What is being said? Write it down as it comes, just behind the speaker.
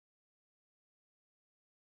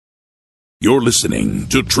You're listening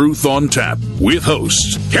to Truth on Tap with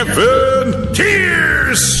host Kevin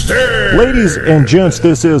Kierstead. Ladies and gents,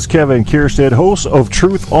 this is Kevin Kierstead, host of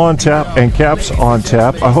Truth on Tap and Caps on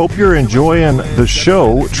Tap. I hope you're enjoying the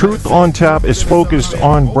show. Truth on Tap is focused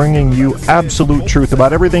on bringing you absolute truth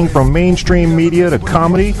about everything from mainstream media to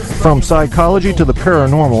comedy, from psychology to the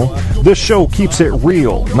paranormal. This show keeps it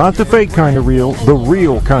real, not the fake kind of real, the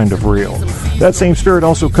real kind of real. That same spirit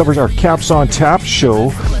also covers our Caps on Tap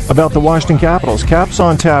show about the Washington Capitals. Caps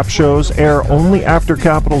on Tap shows air only after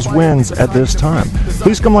Capitals wins at this time.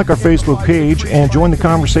 Please come like our Facebook page and join the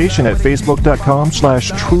conversation at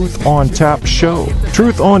facebook.com/truthontapshow.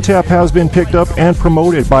 Truth on Tap has been picked up and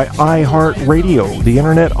promoted by iHeartRadio, the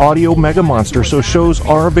internet audio mega monster, so shows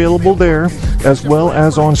are available there as well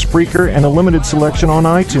as on Spreaker and a limited selection on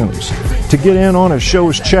iTunes. To get in on a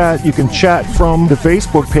show's chat, you can chat from the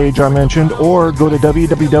Facebook page I mentioned or go to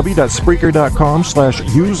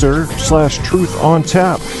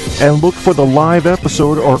www.spreaker.com/user/truthontap and look for the live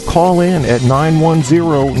episode or call in at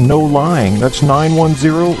 910-NO-LYING. That's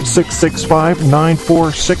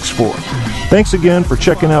 910-665-9464. Thanks again for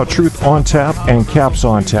checking out Truth on Tap and Caps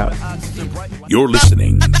on Tap. You're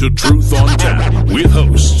listening to Truth on Tap with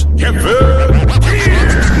host Kevin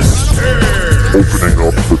Kierstead. Opening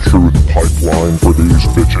up the truth pipeline for these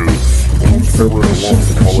bitches.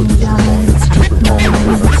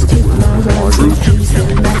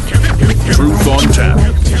 Truth on Tap.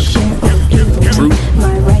 Truth.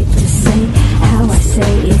 My right to say how I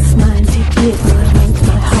say it's mine to give my mind,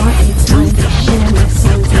 my heart, it's mine to share my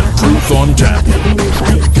songs, my heart. Truth on Tap.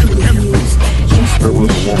 Invite to use just the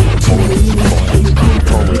wish to use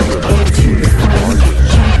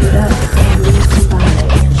chop it up and recombine.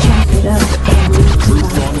 Chop it up and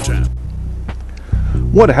Truth on Tap.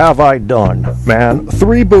 What have I done, man?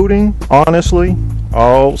 3 booting, honestly.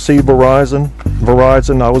 Oh, see, Verizon,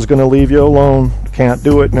 I was going to leave you alone. Can't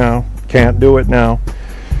do it now.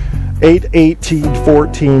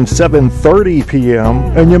 8/18/14, 7:30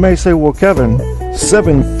 p.m. And you may say, well, Kevin,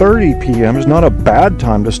 7:30 p.m. is not a bad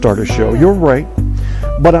time to start a show. You're right.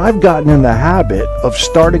 But I've gotten in the habit of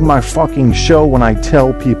starting my fucking show when I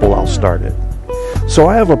tell people I'll start it. So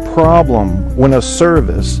I have a problem when a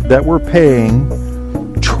service that we're paying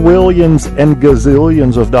trillions and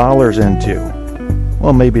gazillions of dollars into,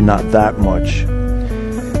 well, maybe not that much,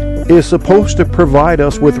 is supposed to provide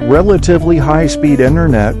us with relatively high-speed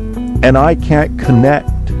internet, and I can't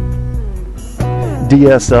connect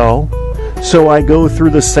DSL, so I go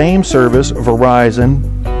through the same service, Verizon,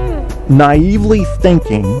 naively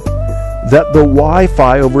thinking that the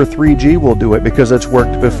Wi-Fi over 3G will do it because it's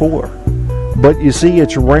worked before. But you see,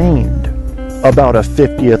 it's rained about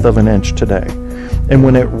 1/50th of an inch today. And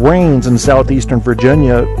when it rains in southeastern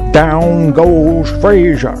Virginia, down goes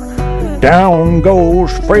Fraser. Down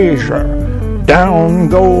goes Fraser. Down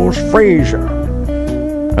goes Fraser.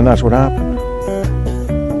 And that's what happened.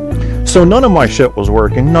 So none of my shit was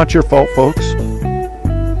working. Not your fault, folks.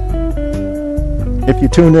 If you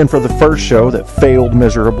tuned in for the first show that failed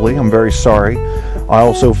miserably, I'm very sorry. I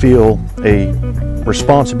also feel a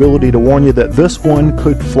responsibility to warn you that this one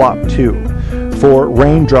could flop too. For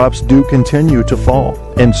raindrops do continue to fall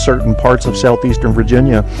in certain parts of southeastern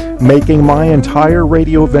Virginia, making my entire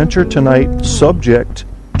radio venture tonight subject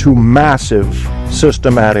to massive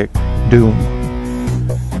systematic doom.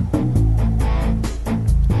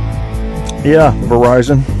 Yeah,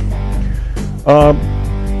 Verizon.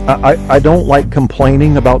 I don't like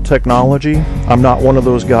complaining about technology. I'm not one of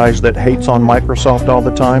those guys that hates on Microsoft all the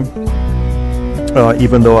time,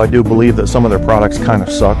 even though I do believe that some of their products kind of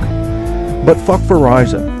suck. But fuck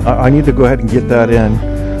Verizon. I need to go ahead and get that in.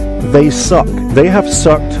 They suck. They have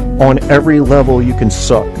sucked on every level you can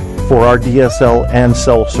suck for our DSL and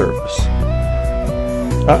cell service.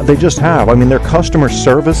 They just have. I mean, their customer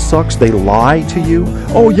service sucks. They lie to you.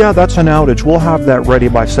 Oh, yeah, that's an outage. We'll have that ready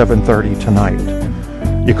by 7:30 tonight.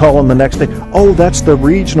 You call them the next day. Oh, that's the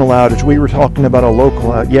regional outage. We were talking about a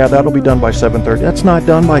local outage. Yeah, that'll be done by 7:30. That's not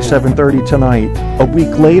done by 7:30 tonight. A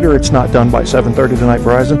week later, it's not done by 7:30 tonight,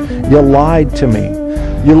 Verizon. You lied to me.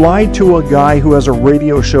 You lied to a guy who has a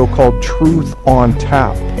radio show called Truth on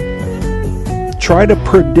Tap. Try to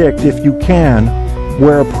predict, if you can,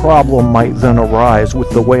 where a problem might then arise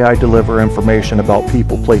with the way I deliver information about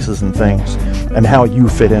people, places, and things, and how you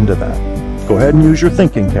fit into that. Go ahead and use your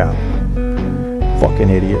thinking cap. Fucking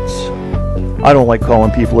idiots. I don't like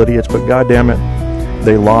calling people idiots, but goddamn it,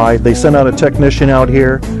 they lied. They sent out a technician out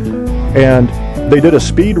here, and they did a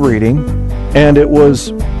speed reading, and it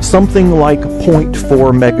was something like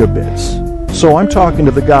 0.4 megabits. So I'm talking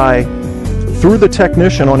to the guy through the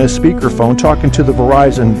technician on his speakerphone, talking to the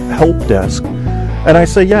Verizon help desk, And I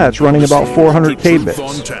say, yeah, it's running about 400 kbits.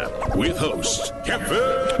 On Tap with host Kevin.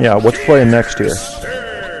 Yeah, what's playing next here?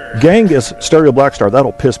 Genghis, Stereo Blackstar.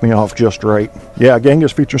 That'll piss me off just right. Yeah,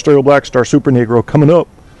 Genghis featuring Stereo Blackstar, Super Negro coming up.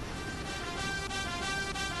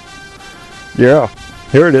 Yeah,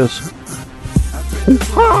 here it is.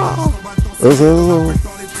 Oh,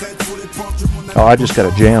 I just got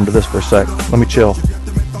to jam to this for a sec. Let me chill.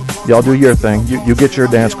 Y'all do your thing. You get your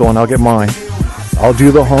dance going, I'll get mine. I'll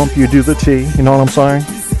do the hump, you do the T. You know what I'm saying?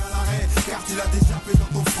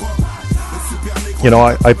 You know,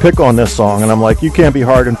 I pick on this song, and I'm like, you can't be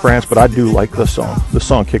hard in France, but I do like this song. This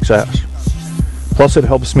song kicks ass. Plus, it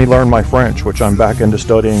helps me learn my French, which I'm back into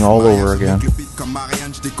studying all over again.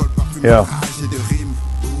 Yeah.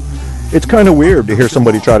 It's kind of weird to hear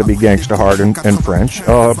somebody try to be gangsta hard in French.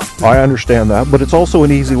 I understand that, but it's also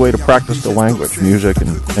an easy way to practice the language, music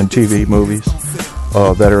and TV, movies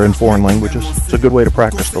that are in foreign languages. It's a good way to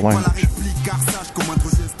practice the language.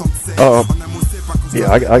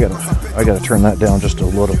 Yeah, I gotta turn that down just a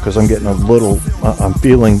little because I'm getting a little. I'm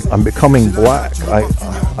becoming black.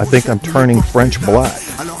 I think I'm turning French black,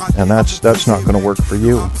 and that's not going to work for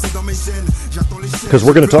you. Because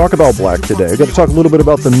we're going to talk about black today. I got to talk a little bit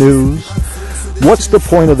about the news. What's the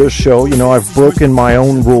point of this show? You know, I've broken my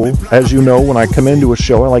own rule. As you know, when I come into a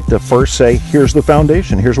show, I like to first say, here's the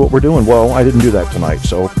foundation. Here's what we're doing. Well, I didn't do that tonight.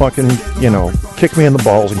 So fucking, kick me in the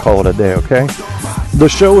balls and call it a day, okay? The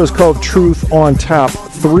show is called Truth on Tap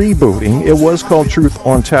 3-booting. It was called Truth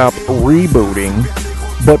on Tap rebooting.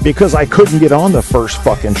 But because I couldn't get on the first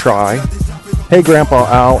fucking try. Hey, Grandpa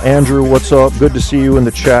Al. Andrew, what's up? Good to see you in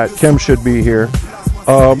the chat. Kim should be here.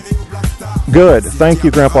 Good. Thank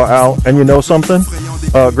you, Grandpa Al. And you know something?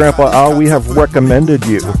 Grandpa Al, we have recommended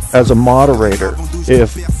you as a moderator.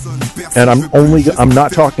 I'm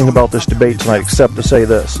not talking about this debate tonight except to say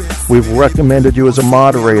this. We've recommended you as a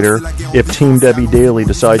moderator if Team Debbie Daly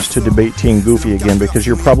decides to debate Team Goofy again, because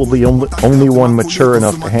you're probably only one mature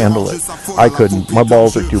enough to handle it. I couldn't. My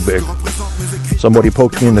balls are too big. Somebody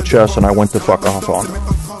poked me in the chest and I went the fuck off on them.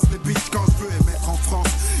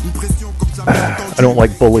 I don't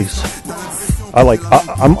like bullies.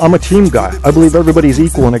 I'm a team guy. I believe everybody's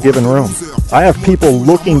equal in a given room. I have people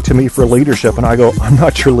looking to me for leadership, and I go, I'm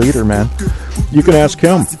not your leader, man. You can ask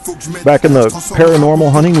him. Back in the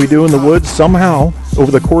paranormal hunting we do in the woods, somehow,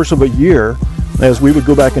 over the course of a year, as we would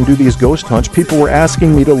go back and do these ghost hunts, people were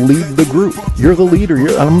asking me to lead the group. You're the leader.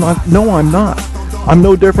 I'm not. No, I'm not. I'm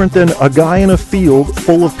no different than a guy in a field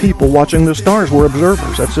full of people watching the stars. We're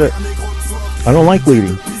observers. That's it. I don't like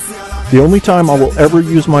leading. The only time I will ever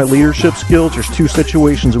use my leadership skills, there's two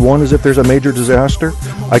situations. One is if there's a major disaster,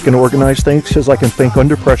 I can organize things because I can think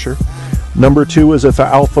under pressure. Number two is if an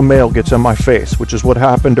alpha male gets in my face, which is what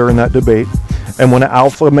happened during that debate. And when an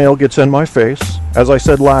alpha male gets in my face, as I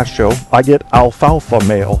said last show, I get alfalfa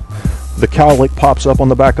male. The cowlick pops up on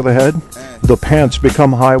the back of the head, the pants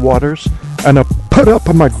become high waters, and I put up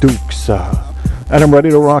on my dukes, and I'm ready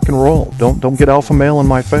to rock and roll. Don't get alpha male in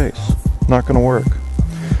my face. Not going to work.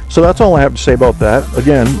 So that's all I have to say about that.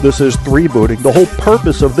 Again, this is 3-booting. The whole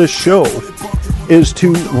purpose of this show is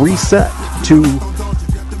to reset, to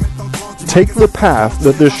take the path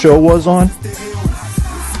that this show was on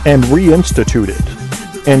and reinstitute it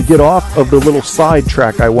and get off of the little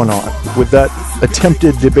sidetrack I went on with that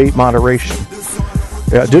attempted debate moderation.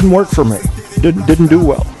 Yeah, it didn't work for me. Didn't do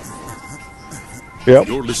well. Yep.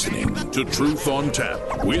 You're listening to Truth on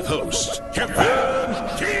Tap with host Kevin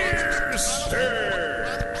Kearsley.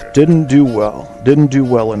 Didn't do well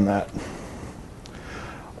in that.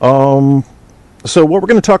 So what we're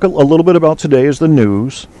going to talk a little bit about today is the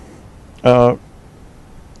news.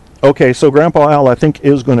 Okay, so Grandpa Al, I think,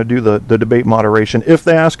 is going to do the debate moderation if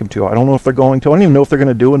they ask him to. I don't know if they're going to. I don't even know if they're going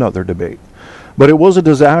to do another debate. But it was a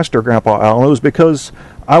disaster, Grandpa Al, and it was because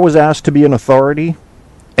I was asked to be an authority,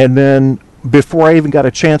 and then before I even got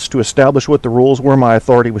a chance to establish what the rules were, my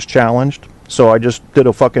authority was challenged. So I just did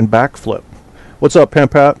a fucking backflip. What's up,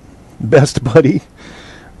 Pimp Pat? Best buddy.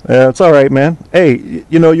 It's all right, man. Hey,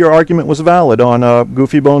 your argument was valid on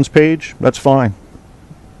Goofy Bones' page. That's fine.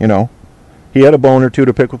 He had a bone or two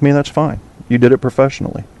to pick with me. That's fine. You did it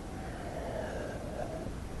professionally.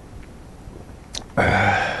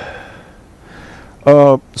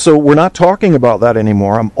 So we're not talking about that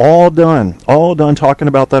anymore. I'm all done talking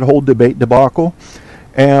about that whole debate debacle.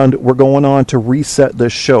 And we're going on to reset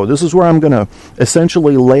this show. This is where I'm going to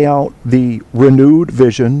essentially lay out the renewed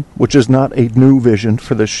vision, which is not a new vision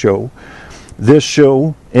for this show. This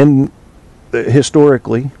show,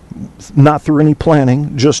 historically, not through any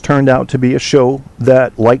planning, just turned out to be a show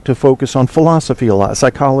that liked to focus on philosophy a lot,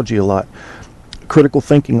 psychology a lot, critical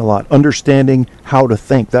thinking a lot, understanding how to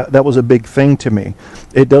think. That was a big thing to me.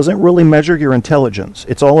 It doesn't really measure your intelligence.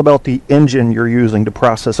 It's all about the engine you're using to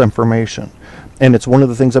process information. And it's one of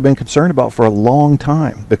the things I've been concerned about for a long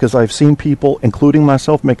time, because I've seen people, including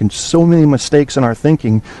myself, making so many mistakes in our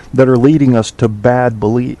thinking that are leading us to bad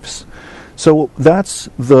beliefs. So that's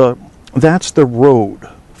the road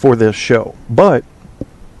for this show. But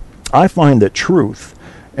I find that truth,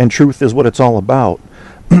 and truth is what it's all about,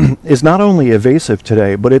 is not only evasive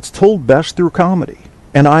today, but it's told best through comedy.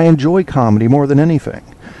 And I enjoy comedy more than anything.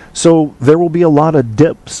 So there will be a lot of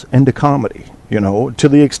dips into comedy, to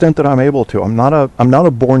the extent that I'm able to. I'm not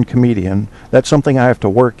a born comedian. That's something I have to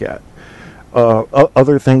work at.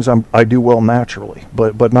 Other things I do well naturally,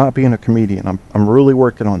 but not being a comedian. I'm really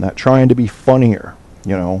working on that, trying to be funnier,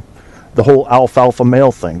 The whole alfalfa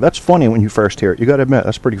male thing. That's funny when you first hear it. You got to admit,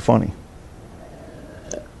 that's pretty funny.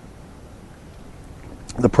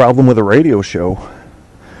 The problem with a radio show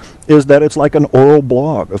is that it's like an oral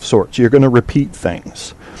blog of sorts. You're going to repeat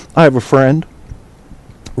things. I have a friend,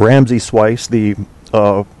 Ramsey Swice, the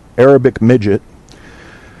Arabic midget,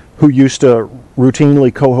 who used to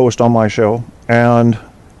routinely co-host on my show, and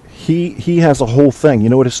he has a whole thing. You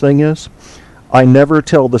know what his thing is? I never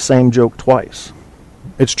tell the same joke twice.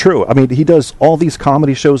 It's true. I mean, he does all these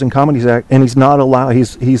comedy shows and comedies act, and he's not allowed.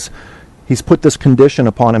 He's put this condition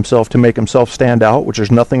upon himself to make himself stand out, which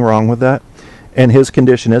there's nothing wrong with that. And his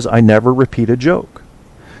condition is, I never repeat a joke.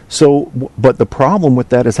 So, but the problem with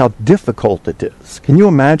that is how difficult it is. Can you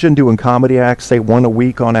imagine doing comedy acts, say, one a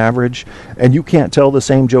week on average, and you can't tell the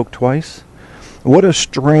same joke twice? What a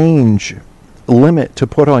strange limit to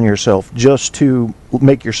put on yourself just to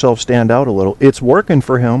make yourself stand out a little. It's working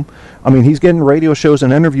for him. I mean, he's getting radio shows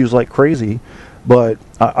and interviews like crazy, but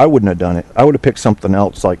I wouldn't have done it. I would have picked something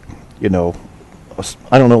else, like, I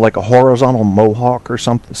don't know, like a horizontal mohawk or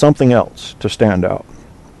something else to stand out.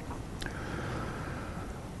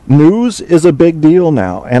 News is a big deal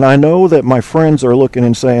now, and I know that my friends are looking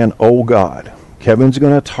and saying, oh God, Kevin's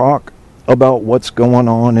going to talk about what's going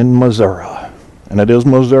on in Missouri. And it is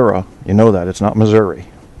Missouri. You know that. It's not Missouri.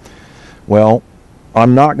 Well,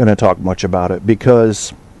 I'm not going to talk much about it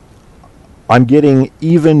because I'm getting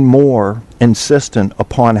even more insistent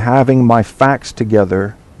upon having my facts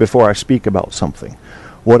together before I speak about something.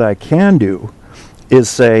 What I can do is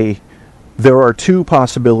say there are two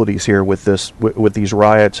possibilities here with this, with these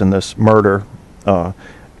riots and this murder.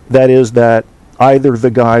 That is that either the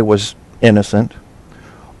guy was innocent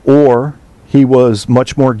or he was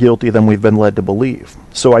much more guilty than we've been led to believe.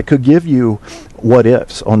 So I could give you what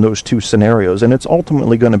ifs on those two scenarios, and it's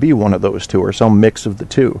ultimately going to be one of those two or some mix of the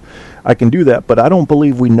two. I can do that, but I don't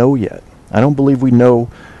believe we know yet. I don't believe we know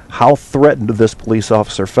how threatened this police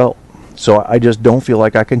officer felt. So I just don't feel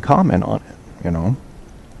like I can comment on it,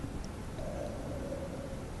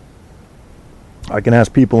 I can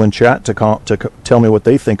ask people in chat to tell me what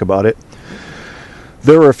they think about it.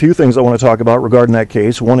 There are a few things I want to talk about regarding that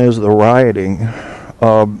case. One is the rioting.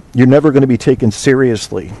 You're never going to be taken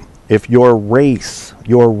seriously if your race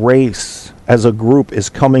as a group is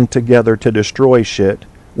coming together to destroy shit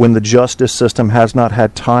when the justice system has not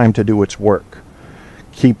had time to do its work.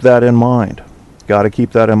 Keep that in mind. Got to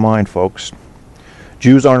keep that in mind, folks.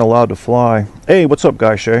 Jews aren't allowed to fly. Hey, what's up,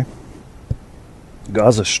 Guy Shay?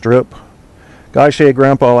 Gaza Strip. Guy Shay,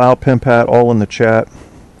 Grandpa Al, Pimpat, all in the chat.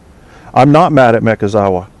 I'm not mad at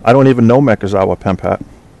Mekazawa. I don't even know Mekazawa Pimpat.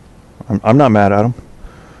 I'm not mad at him.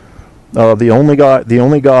 The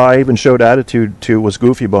only guy I even showed attitude to was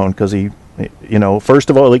Goofy Bone, because he, first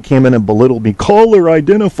of all, he came in and belittled me. Caller,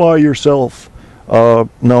 identify yourself.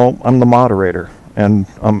 No, I'm the moderator, and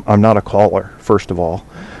I'm not a caller, first of all.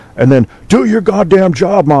 And then, do your goddamn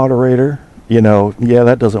job, moderator. Yeah,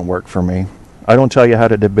 that doesn't work for me. I don't tell you how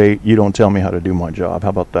to debate. You don't tell me how to do my job. How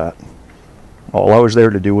about that? All I was there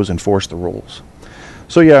to do was enforce the rules.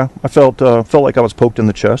 So yeah, I felt like I was poked in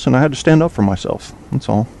the chest, and I had to stand up for myself. That's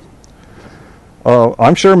all.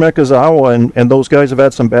 I'm sure Mekazawa and those guys have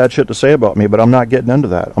had some bad shit to say about me, but I'm not getting into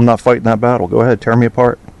that. I'm not fighting that battle. Go ahead, tear me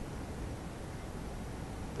apart.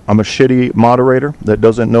 I'm a shitty moderator that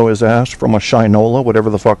doesn't know his ass from a shinola, whatever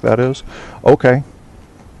the fuck that is. Okay.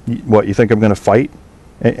 What, you think I'm going to fight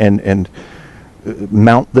and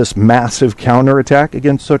mount this massive counterattack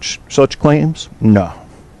against such claims? No,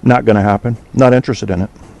 not going to happen. Not interested in it.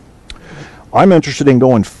 I'm interested in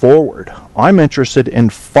going forward. I'm interested in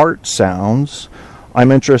fart sounds.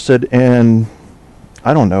 I'm interested in,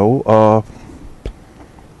 I don't know,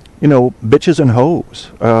 bitches and hoes.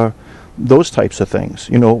 Those types of things.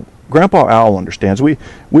 Grandpa Al understands. We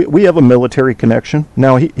have a military connection.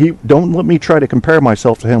 Now, he don't let me try to compare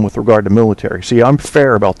myself to him with regard to military. See, I'm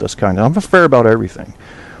fair about this kind of. I'm fair about everything.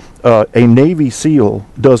 A Navy SEAL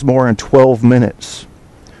does more in 12 minutes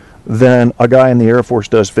than a guy in the Air Force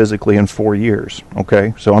does physically in 4 years.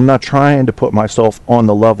 Okay, so I'm not trying to put myself on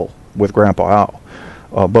the level with Grandpa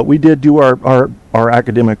Al, but we did do our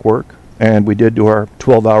academic work, and we did do our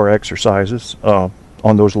 12-hour exercises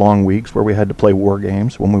on those long weeks where we had to play war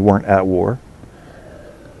games when we weren't at war.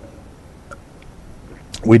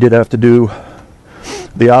 We did have to do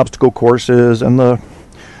the obstacle courses and the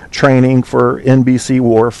training for NBC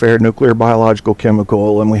warfare, nuclear, biological,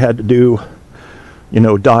 chemical, and we had to do,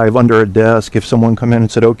 dive under a desk if someone come in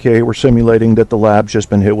and said, okay, we're simulating that the lab's just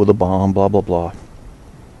been hit with a bomb, blah, blah, blah.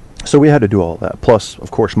 So we had to do all that, plus,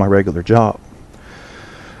 of course, my regular job.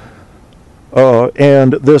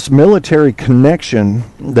 And this military connection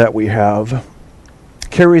that we have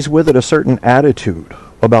carries with it a certain attitude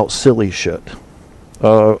about silly shit.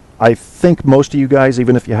 I think most of you guys,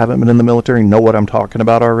 even if you haven't been in the military, know what I'm talking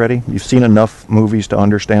about already. You've seen enough movies to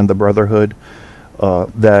understand the brotherhood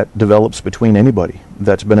that develops between anybody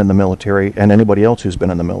that's been in the military and anybody else who's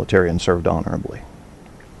been in the military and served honorably.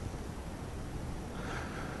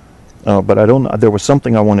 But I don't. There was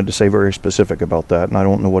something I wanted to say very specific about that, and I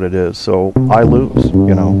don't know what it is. So I lose,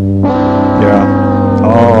 Yeah.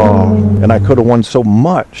 Oh, and I could have won so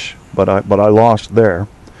much, but I lost there,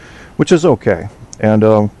 which is okay. And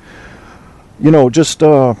just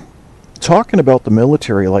talking about the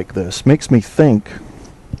military like this makes me think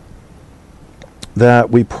that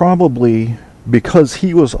we probably, because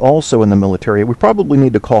he was also in the military, we probably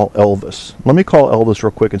need to call Elvis. Let me call Elvis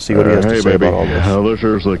real quick and see what he has to say about all this. This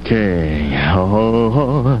is the king.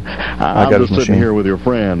 I'm just sitting here with your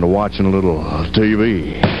friend watching a little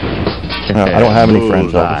TV. I don't have any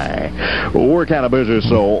friends, Elvis. Well, we're kind of busy,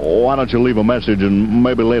 so why don't you leave a message and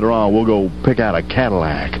maybe later on we'll go pick out a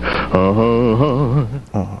Cadillac.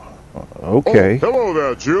 Okay. Oh, hello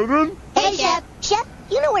there, children. Hey, Shep. Shep,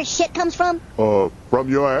 you know where shit comes from? From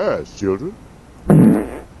your ass, children.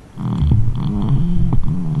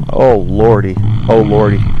 Oh, Lordy. Oh,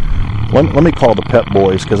 Lordy. Let me call the Pep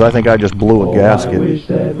Boys, because I think I just blew a gasket. I wish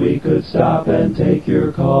that we could stop and take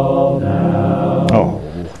your call now. Oh,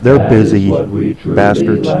 they're busy, what we truly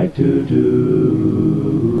bastards. Like to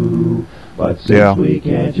do. But since we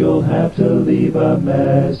can't, you'll have to leave a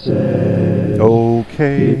message.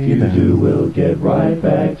 Okay, if you then. do, we'll get right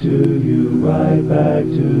back to you, right back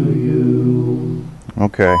to you.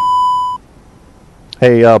 Okay.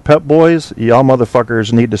 Hey, Pep Boys, y'all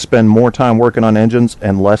motherfuckers need to spend more time working on engines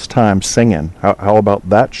and less time singing. How about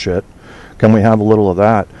that shit? Can we have a little of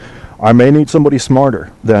that? I may need somebody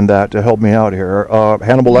smarter than that to help me out here.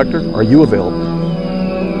 Hannibal Lecter, are you available?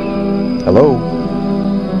 Hello?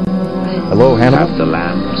 Hello, Hannibal? Have the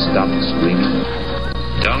lamp stopped screaming?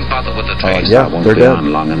 Don't bother with the trace. Yeah, I won't they're be dead.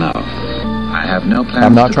 on long enough. I have no plans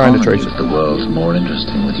I'm not trying to follow trace you. it. The world's more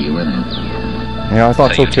interesting with you in it. Yeah, I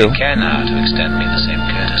thought so too. You care now to extend me the same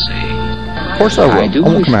courtesy. Of course I will. I do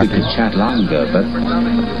won't wish come we after could you. chat longer, but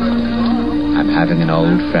I'm having an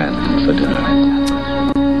old friend for dinner.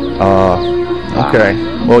 Okay.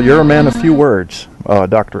 Well, you're a man of few words,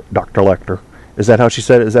 Dr. Lecter. Is that how she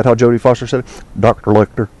said it? Is that how Jodie Foster said it? Dr.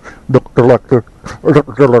 Lecter. Dr. Lecter.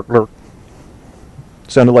 Dr. Lecter.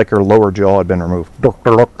 Sounded like her lower jaw had been removed.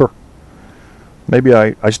 Dr. Lecter. Maybe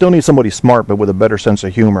I still need somebody smart but with a better sense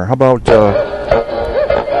of humor. How about,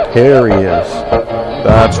 here he is.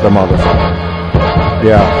 That's the motherfucker.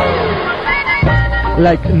 Yeah.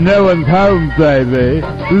 Like no one's home, baby.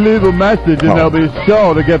 Leave a message and they'll be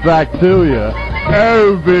sure to get back to you.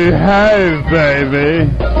 Oh, behave, baby.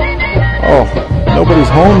 Oh, nobody's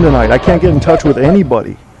home tonight. I can't get in touch with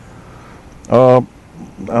anybody.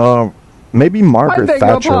 Maybe Margaret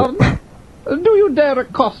Thatcher. Do you dare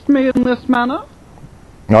accost me in this manner?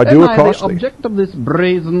 I do Am I accost the thee. object of this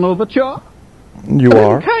brazen overture? You Then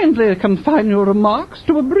are. kindly confine your remarks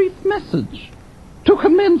to a brief message, to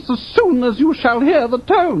commence as soon as you shall hear the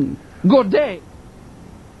tone. Good day.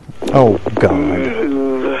 Oh, God.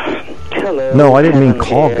 Hello. No, I didn't mean Alan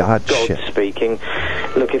call here, God God shit. Speaking.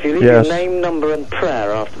 Look, if you leave Yes. your name, number, and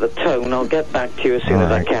prayer after the tone, I'll get back to you as soon as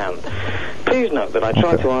I can. Please note that I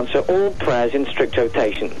try to answer all prayers in strict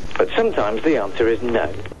rotation, but sometimes the answer is no.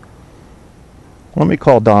 Let me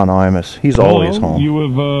call Don Imus. He's always home. You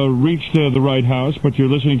have reached the right house, but you're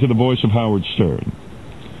listening to the voice of Howard Stern.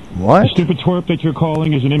 What? The stupid twerp that you're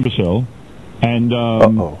calling is an imbecile, and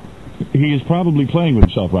he is probably playing with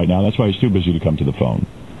himself right now. That's why he's too busy to come to the phone.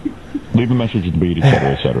 Leave a message at the beat,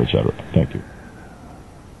 etc., etc., etc. Thank you.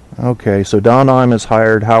 Okay, so Don Imes has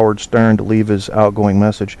hired Howard Stern to leave his outgoing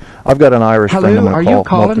message. I've got an Irish friend I'm Hello, going are to call.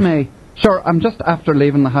 you calling me? Sure, I'm just after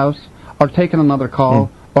leaving the house, or taking another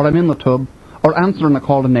call, or I'm in the tub, or answering a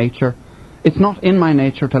call to nature. It's not in my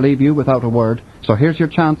nature to leave you without a word, so here's your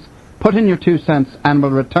chance. Put in your 2 cents, and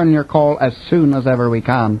we'll return your call as soon as ever we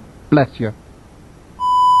can. Bless you.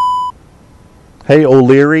 Hey,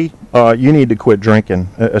 O'Leary, you need to quit drinking,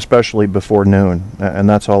 especially before noon, and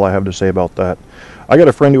that's all I have to say about that. I got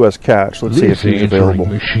a friend who has cats. Let's see if he's available.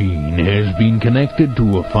 This machine has been connected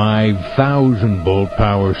to a 5,000 volt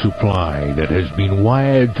power supply that has been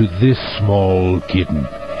wired to this small kitten.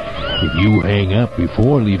 If you hang up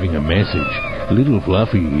before leaving a message, little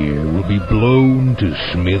Fluffy here will be blown to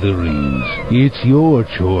smithereens. It's your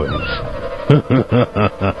choice.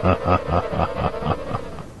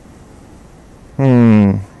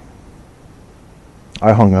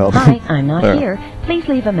 I hung up. Hi, I'm not here. Please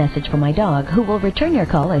leave a message for my dog, who will return your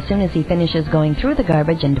call as soon as he finishes going through the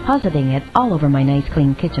garbage and depositing it all over my nice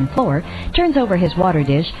clean kitchen floor, turns over his water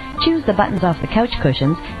dish, chews the buttons off the couch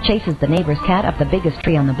cushions, chases the neighbor's cat up the biggest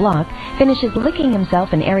tree on the block, finishes licking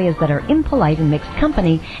himself in areas that are impolite and mixed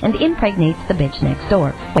company, and impregnates the bitch next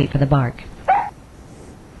door. Wait for the bark.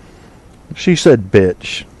 She said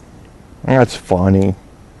bitch. That's funny.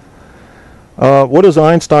 What does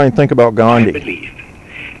Einstein think about Gandhi? I believe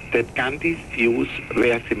that Gandhi's views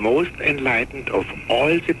were the most enlightened of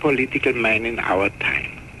all the political men in our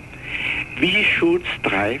time. We should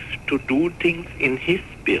strive to do things in his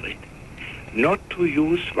spirit, not to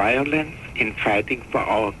use violence in fighting for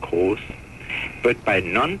our cause, but by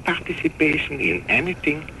non-participation in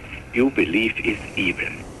anything you believe is evil.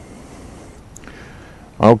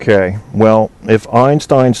 Okay, well, if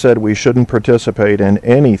Einstein said we shouldn't participate in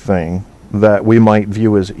anything that we might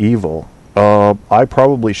view as evil, I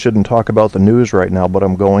probably shouldn't talk about the news right now, but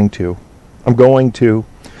I'm going to.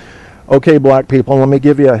 Okay, black people, let me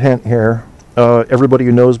give you a hint here. Everybody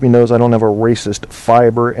who knows me knows I don't have a racist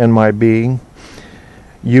fiber in my being.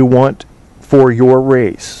 You want for your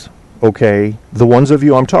race, okay, the ones of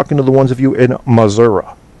you, I'm talking to the ones of you in Missouri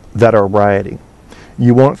that are rioting.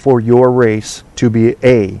 You want for your race to be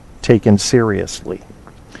A, taken seriously,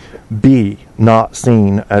 B, not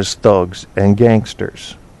seen as thugs and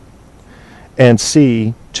gangsters, and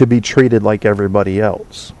C, to be treated like everybody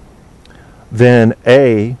else. Then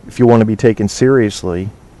A, if you want to be taken seriously,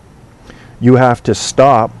 you have to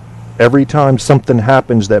stop every time something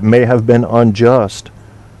happens that may have been unjust,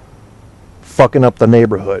 fucking up the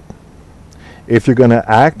neighborhood. If you're going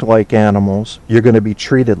to act like animals, you're going to be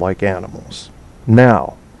treated like animals.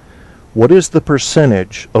 Now, what is the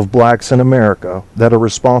percentage of blacks in America that are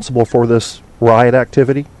responsible for this riot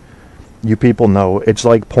activity? You people know it's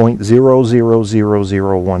like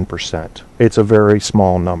 0.00001%. It's a very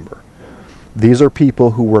small number. These are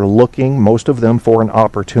people who were looking, most of them, for an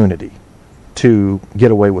opportunity to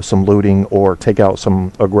get away with some looting or take out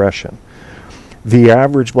some aggression. The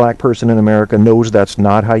average black person in America knows that's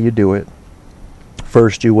not how you do it.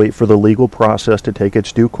 First, you wait for the legal process to take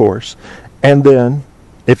its due course, and then,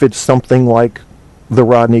 if it's something like the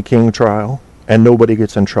Rodney King trial and nobody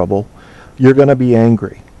gets in trouble, you're going to be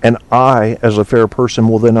angry. And I, as a fair person,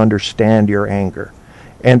 will then understand your anger.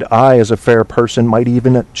 And I, as a fair person, might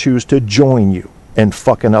even choose to join you in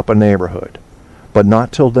fucking up a neighborhood. But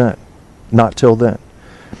not till then. Not till then.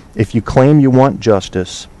 If you claim you want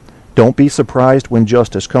justice, don't be surprised when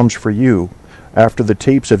justice comes for you after the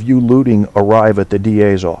tapes of you looting arrive at the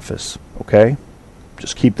DA's office. Okay?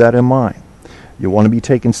 Just keep that in mind. You want to be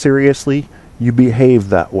taken seriously, you behave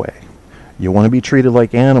that way. You want to be treated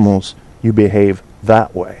like animals, you behave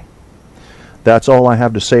that way. That's all I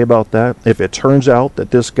have to say about that. If it turns out that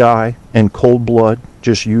this guy in cold blood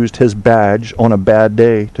just used his badge on a bad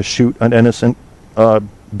day to shoot an innocent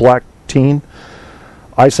black teen,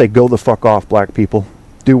 I say go the fuck off, black people.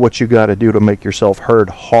 Do what you got to do to make yourself heard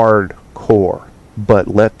hardcore. But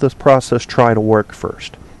let this process try to work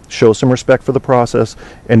first. Show some respect for the process,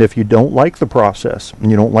 and if you don't like the process,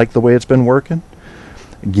 and you don't like the way it's been working,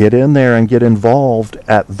 get in there and get involved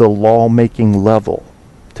at the law-making level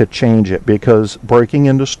to change it, because breaking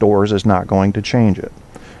into stores is not going to change it.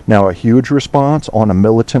 Now, a huge response on a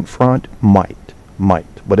militant front might,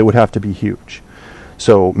 but it would have to be huge.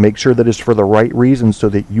 So make sure that it's for the right reasons so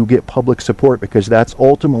that you get public support, because that's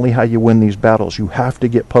ultimately how you win these battles. You have to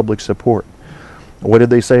get public support. What did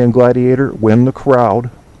they say in Gladiator? Win the crowd,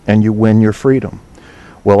 and you win your freedom.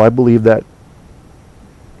 Well, I believe that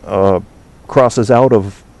crosses out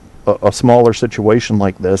of a smaller situation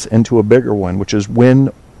like this into a bigger one, which is win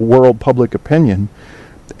world public opinion,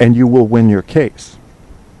 and you will win your case.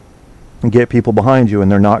 and get people behind you,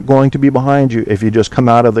 and they're not going to be behind you if you just come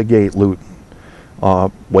out of the gate looting.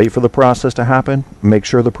 Wait for the process to happen, make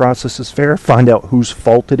sure the process is fair, find out whose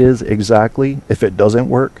fault it is exactly if it doesn't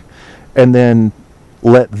work, and then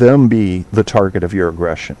let them be the target of your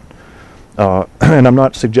aggression. And I'm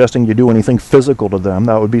not suggesting you do anything physical to them.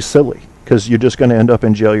 That would be silly, because you're just going to end up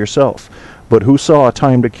in jail yourself. But who saw A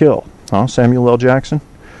Time to Kill? Huh, Samuel L. Jackson?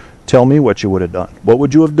 Tell me what you would have done. What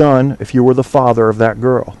would you have done if you were the father of that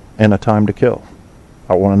girl in A Time to Kill?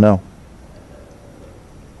 I want to know.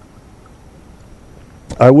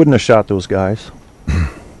 I wouldn't have shot those guys.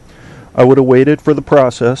 I would have waited for the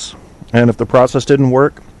process, and if the process didn't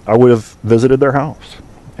work, I would have visited their house,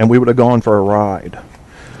 and we would have gone for a ride.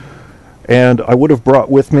 And I would have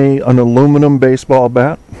brought with me an aluminum baseball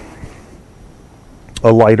bat,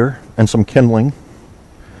 a lighter, and some kindling,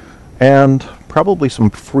 and probably some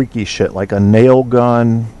freaky shit like a nail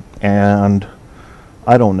gun and,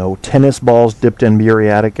 I don't know, tennis balls dipped in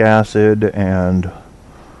muriatic acid and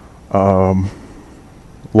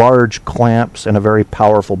large clamps and a very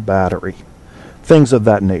powerful battery. Things of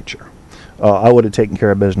that nature. I would have taken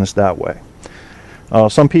care of business that way.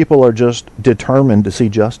 Some people are just determined to see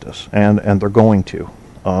justice, and they're going to.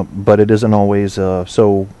 But it isn't always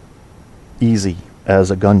so easy as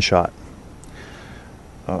a gunshot.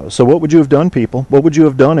 So what would you have done, people? What would you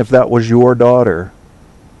have done if that was your daughter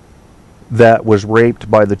that was raped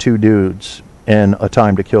by the two dudes in A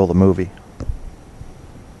Time to Kill, the movie?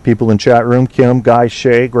 People in chat room, Kim, Guy,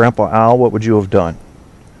 Shay, Grandpa Al, what would you have done?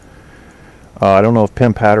 I don't know if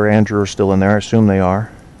Pimp Pat or Andrew are still in there. I assume they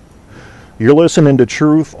are. You're listening to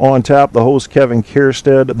Truth on Tap, the host Kevin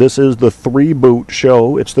Kierstead. This is the 3-boot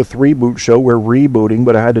show. It's the 3-boot show. We're rebooting,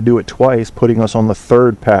 but I had to do it twice, putting us on the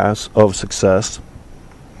third pass of success.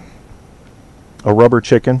 A rubber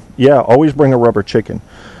chicken. Yeah, always bring a rubber chicken.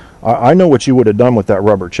 I know what you would have done with that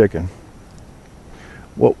rubber chicken.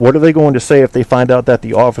 What are they going to say if they find out that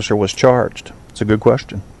the officer was charged? It's a good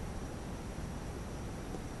question.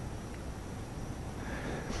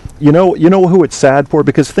 You know who it's sad for?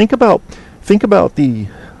 Because think about the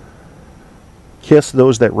kiss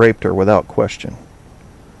those that raped her without question.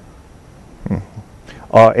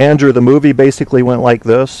 Andrew, the movie basically went like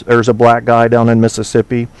this. There's a black guy down in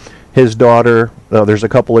Mississippi. His daughter, there's a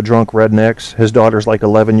couple of drunk rednecks. His daughter's like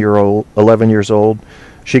 11 years old.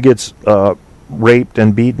 She gets raped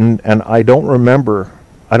and beaten, and I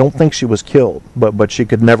don't think she was killed, but she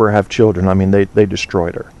could never have children. I mean, they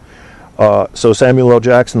destroyed her. So Samuel L.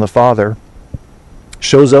 Jackson, the father,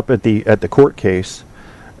 shows up at the court case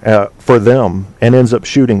for them and ends up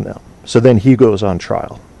shooting them. So then he goes on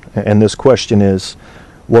trial. And this question is,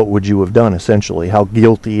 what would you have done, essentially? How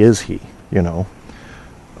guilty is he,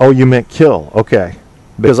 Oh, you meant kill. Okay.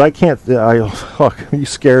 Because you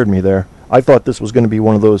scared me there. I thought this was going to be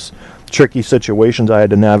one of those tricky situations I had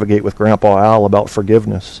to navigate with Grandpa Al about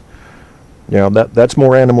forgiveness. That's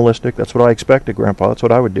more animalistic. That's what I expected, Grandpa. That's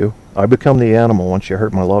what I would do. I become the animal once you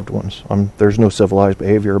hurt my loved ones. There's no civilized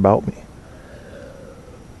behavior about me.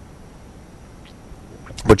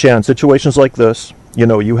 But yeah, in situations like this,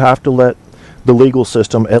 you have to let the legal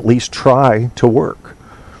system at least try to work.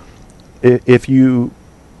 If you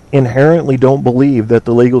inherently don't believe that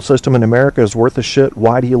the legal system in America is worth a shit,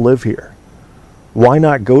 why do you live here? Why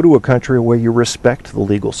not go to a country where you respect the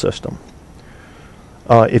legal system?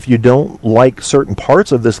 If you don't like certain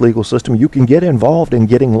parts of this legal system, you can get involved in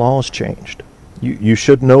getting laws changed. You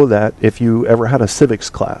should know that if you ever had a civics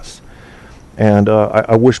class. And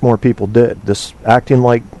I wish more people did. This acting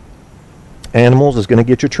like animals is going to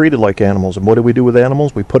get you treated like animals. And what do we do with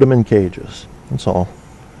animals? We put them in cages. That's all.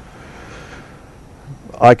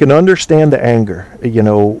 I can understand the anger,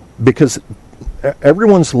 because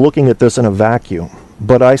everyone's looking at this in a vacuum.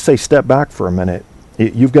 But I say step back for a minute.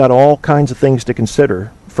 You've got all kinds of things to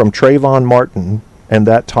consider, from Trayvon Martin and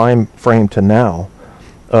that time frame to now.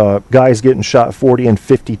 Guys getting shot 40 and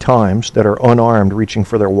 50 times that are unarmed, reaching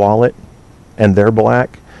for their wallet, and they're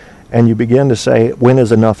black. And you begin to say, when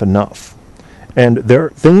is enough enough? And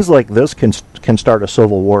things like this can start a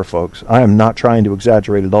civil war, folks. I am not trying to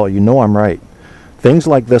exaggerate at all. I'm right. Things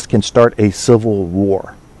like this can start a civil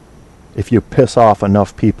war if you piss off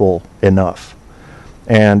enough people enough.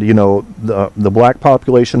 And, the black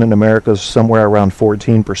population in America is somewhere around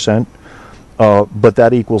 14%, but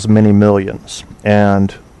that equals many millions.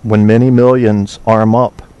 And when many millions arm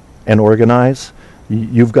up and organize,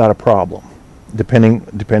 you've got a problem,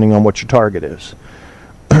 depending on what your target is.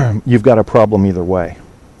 You've got a problem either way.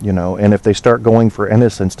 And if they start going for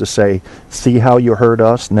innocence to say, see how you hurt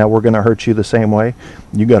us, now we're going to hurt you the same way,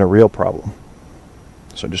 you got a real problem.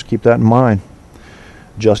 So just keep that in mind.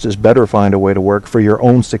 Justice better find a way to work. For your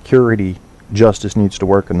own security, justice needs to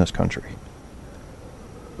work in this country.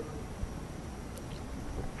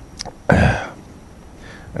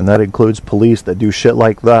 And that includes police that do shit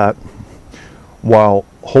like that while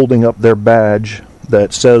holding up their badge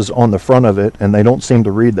that says on the front of it, and they don't seem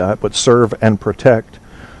to read that, but serve and protect.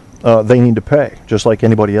 They need to pay, just like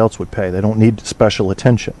anybody else would pay. They don't need special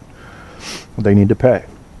attention. They need to pay.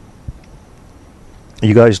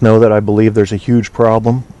 You guys know that I believe there's a huge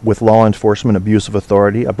problem with law enforcement abuse of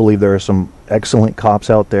authority. I believe there are some excellent cops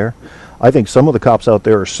out there. I think some of the cops out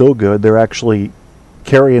there are so good, they're actually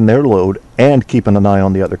carrying their load and keeping an eye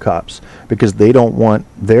on the other cops because they don't want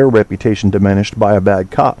their reputation diminished by a bad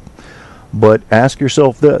cop. But ask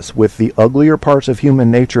yourself this, with the uglier parts of human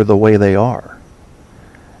nature the way they are,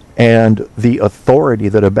 and the authority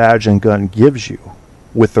that a badge and gun gives you,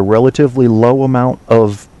 with the relatively low amount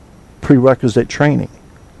of prerequisite training,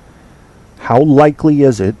 how likely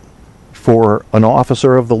is it for an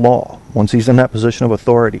officer of the law, once he's in that position of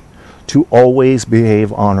authority, to always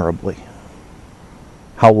behave honorably?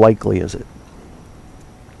 How likely is it?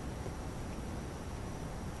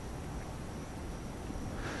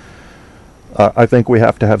 I think we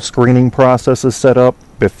have to have screening processes set up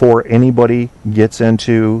before anybody gets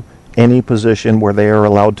into any position where they are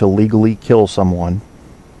allowed to legally kill someone,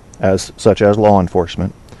 such as law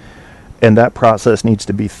enforcement. And that process needs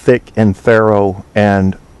to be thick and thorough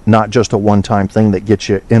and not just a one-time thing that gets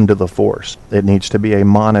you into the force. It needs to be a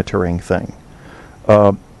monitoring thing.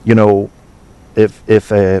 You know,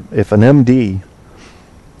 if an MD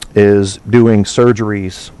is doing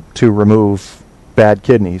surgeries to remove bad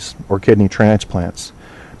kidneys or kidney transplants,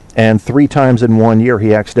 and 3 times in 1 year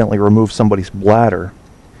he accidentally removes somebody's bladder,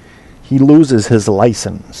 he loses his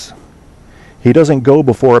license. He doesn't go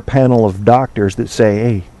before a panel of doctors that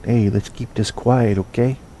say, hey, let's keep this quiet,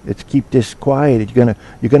 okay? Let's keep this quiet.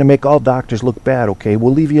 You're gonna make all doctors look bad, okay?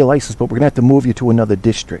 We'll leave you a license, but we're gonna have to move you to another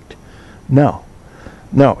district. No,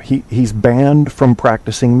 he's banned from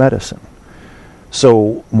practicing medicine.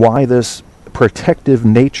 So why this protective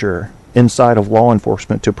nature inside of law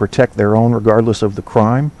enforcement to protect their own regardless of the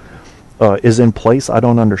crime is in place, I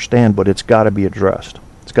don't understand, but it's got to be addressed.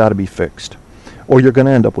 It's got to be fixed, or you're going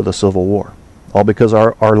to end up with a civil war, all because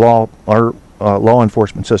our law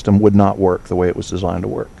enforcement system would not work the way it was designed to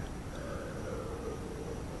work.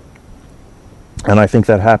 And I think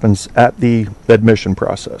that happens at the admission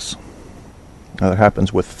process. That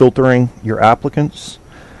happens with filtering your applicants,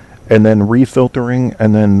 and then refiltering,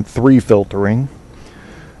 and then 3-filtering,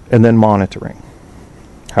 and then monitoring.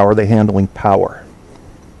 How are they handling power?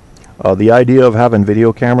 The idea of having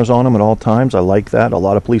video cameras on them at all times, I like that. A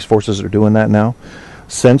lot of police forces are doing that now.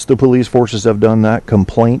 Since the police forces have done that,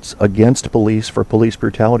 complaints against police for police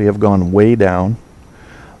brutality have gone way down,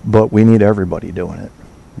 but we need everybody doing it.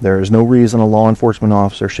 There is no reason a law enforcement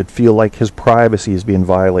officer should feel like his privacy is being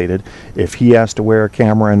violated if he has to wear a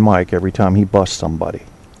camera and mic every time he busts somebody.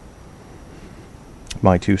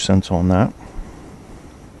 My 2 cents on that.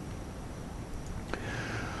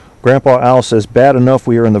 Grandpa Al says, bad enough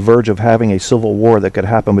we are on the verge of having a civil war that could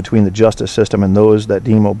happen between the justice system and those that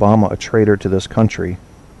deem Obama a traitor to this country.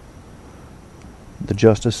 The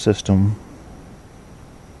justice system.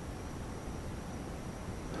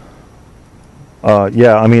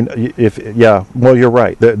 Yeah, I mean, well, you're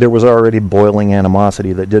right. There was already boiling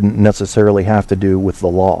animosity that didn't necessarily have to do with the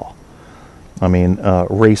law. I mean,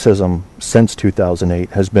 racism since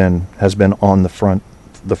 2008 has been on the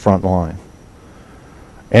front line.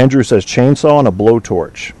 Andrew says chainsaw and a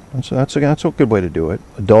blowtorch. That's a good way to do it.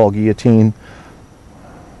 A doll guillotine.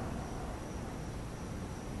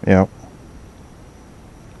 Yeah.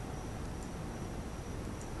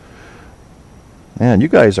 Man, you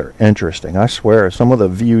guys are interesting. I swear, some of the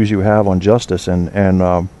views you have on justice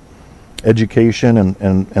and education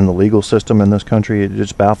and the legal system in this country, it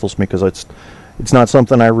just baffles me because it's not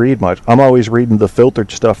something I read much. I'm always reading the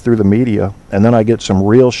filtered stuff through the media, and then I get some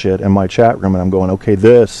real shit in my chat room, and I'm going, okay,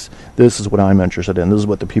 this is what I'm interested in. This is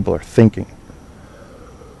what the people are thinking.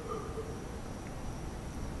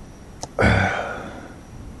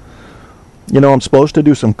 You know, I'm supposed to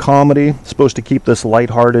do some comedy, supposed to keep this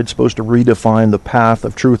lighthearted, supposed to redefine the path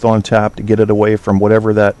of Truth on Tap to get it away from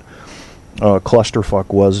whatever that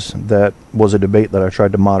clusterfuck was. That was a debate that I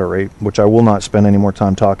tried to moderate, which I will not spend any more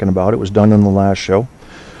time talking about. It was done in the last show.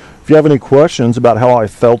 If you have any questions about how I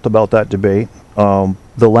felt about that debate, the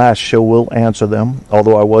last show will answer them,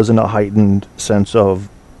 although I was in a heightened sense of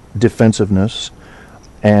defensiveness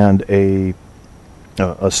and a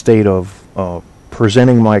state of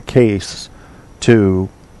presenting my case to,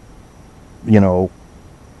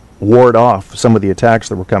 ward off some of the attacks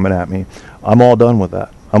that were coming at me. I'm all done with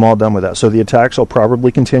that. So the attacks will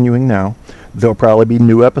probably continuing now. There'll probably be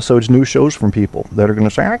new episodes, new shows from people that are going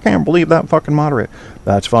to say, I can't believe that fucking moderate.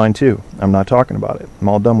 That's fine too. I'm not talking about it. I'm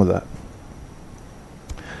all done with that.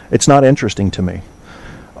 It's not interesting to me.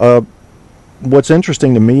 What's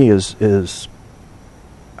interesting to me is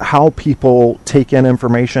how people take in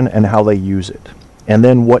information and how they use it, and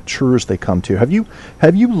then what truths they come to. Have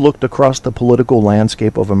you looked across the political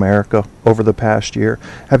landscape of America over the past year?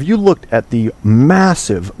 Have you looked at the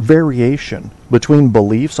massive variation between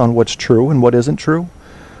beliefs on what's true and what isn't true?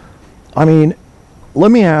 I mean,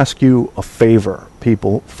 let me ask you a favor,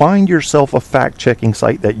 people. Find yourself a fact-checking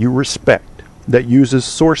site that you respect, that uses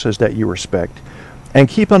sources that you respect, and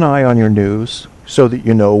keep an eye on your news so that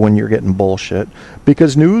you know when you're getting bullshit.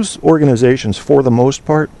 Because news organizations, for the most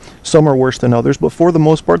part, some are worse than others, but for the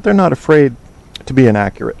most part, they're not afraid to be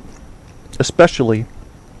inaccurate. Especially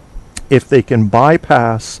if they can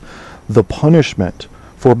bypass the punishment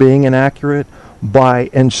for being inaccurate by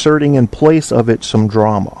inserting in place of it some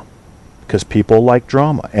drama. Because people like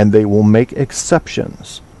drama, and they will make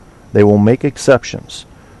exceptions. They will make exceptions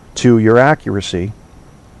to your accuracy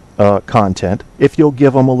content if you'll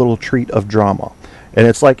give them a little treat of drama. And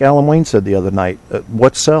it's like Alan Wayne said the other night,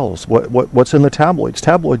 what sells? What's in the tabloids?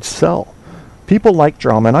 Tabloids sell. People like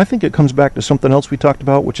drama, and I think it comes back to something else we talked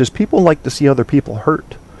about, which is people like to see other people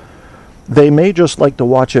hurt. They may just like to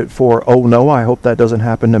watch it for, oh no, I hope that doesn't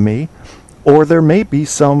happen to me. Or there may be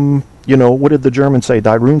some, what did the Germans say?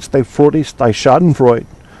 Die Runst, die Freude, die Schadenfreude,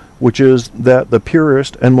 which is that the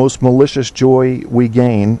purest and most malicious joy we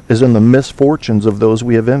gain is in the misfortunes of those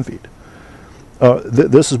we have envied.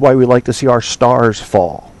 This is why we like to see our stars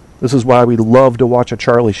fall. This is why we love to watch a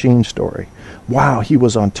Charlie Sheen story. Wow, he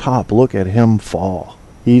was on top. Look at him fall.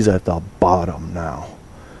 He's at the bottom now.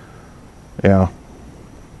 Yeah.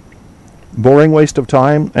 Boring waste of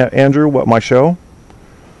time, Andrew, what, my show?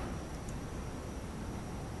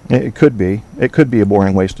 It could be. It could be a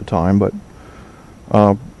boring waste of time, but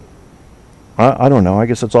I don't know. I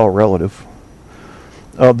guess it's all relative.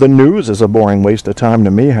 The news is a boring waste of time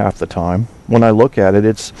to me half the time. When I look at it,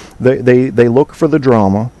 it's they look for the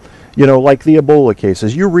drama. Like the Ebola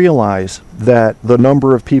cases. You realize that the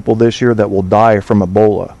number of people this year that will die from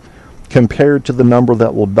Ebola compared to the number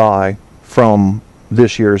that will die from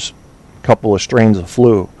this year's couple of strains of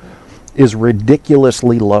flu is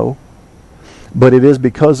ridiculously low. But it is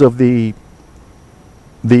because of the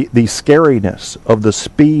scariness of the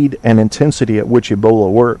speed and intensity at which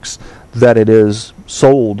Ebola works that it is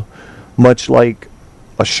sold, much like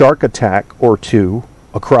a shark attack or two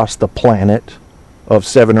across the planet of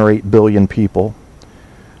 7 or 8 billion people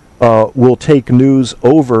will take news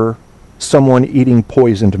over someone eating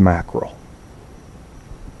poisoned mackerel.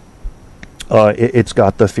 It's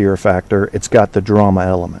got the fear factor, it's got the drama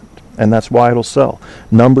element, and that's why it'll sell.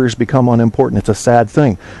 Numbers become unimportant. It's a sad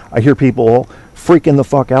thing. I hear people freaking the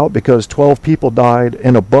fuck out because 12 people died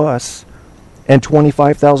in a bus and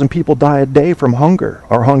 25,000 people die a day from hunger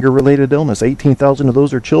or hunger-related illness. 18,000 of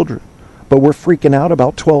those are children. But we're freaking out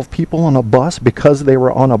about 12 people on a bus because they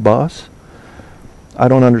were on a bus? I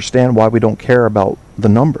don't understand why we don't care about the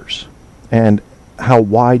numbers and how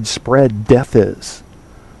widespread death is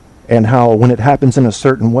and how when it happens in a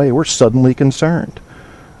certain way, we're suddenly concerned.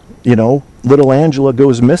 Little Angela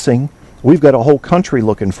goes missing, we've got a whole country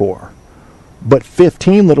looking for her. But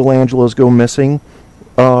 15 little Angelas go missing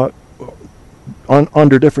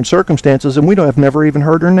under different circumstances, and we have never even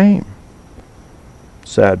heard her name.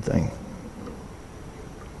 Sad thing.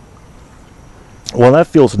 Well, that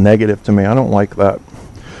feels negative to me. I don't like that.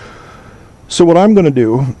 So what I'm going to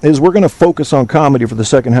do is we're going to focus on comedy for the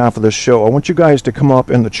second half of this show. I want you guys to come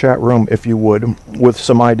up in the chat room, if you would, with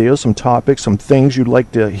some ideas, some topics, some things you'd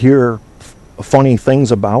like to hear funny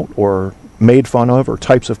things about or made fun of, or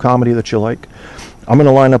types of comedy that you like. I'm going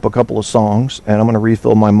to line up a couple of songs, and I'm going to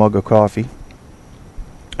refill my mug of coffee.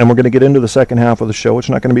 And we're going to get into the second half of the show. It's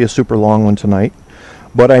not going to be a super long one tonight.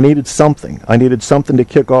 But I needed something. I needed something to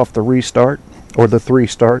kick off the restart, or the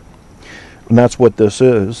 3-start. And that's what this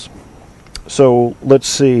is. So let's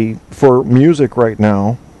see. For music right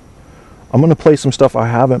now, I'm going to play some stuff I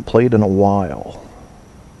haven't played in a while.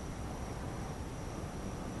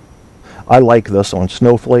 I like this one.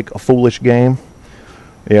 Snowflake, A Foolish Game.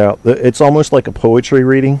 Yeah, it's almost like a poetry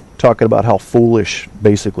reading, talking about how foolish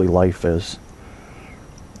basically life is.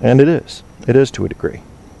 And it is. It is to a degree.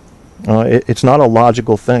 It's not a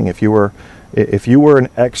logical thing. If you were an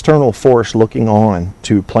external force looking on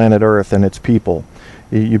to planet Earth and its people,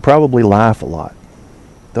 you'd probably laugh a lot.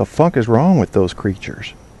 The fuck is wrong with those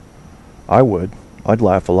creatures? I would. I'd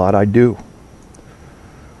laugh a lot. I do.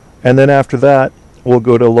 And then after that, we'll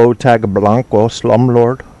go to Lo Tag Blanco,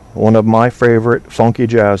 Slumlord, one of my favorite funky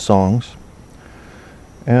jazz songs.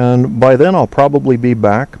 And by then I'll probably be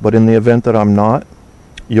back, but in the event that I'm not,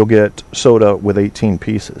 you'll get Soda with 18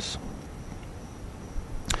 pieces.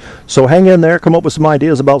 So hang in there, come up with some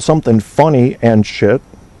ideas about something funny and shit.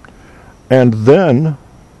 And then,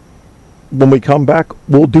 when we come back,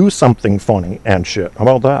 we'll do something funny and shit. How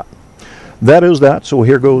about that? That is that, so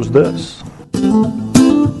here goes this.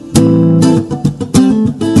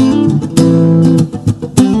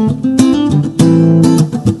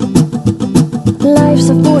 Life's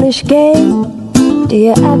a foolish game. Do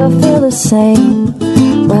you ever feel the same?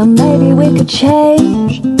 Well, maybe we could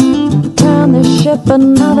change, turn the ship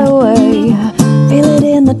another way. Feel it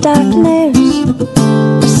in the darkness,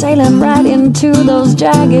 we're sailing right into those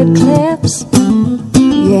jagged cliffs.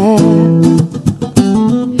 Yeah.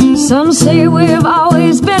 Some say we've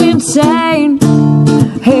always been insane.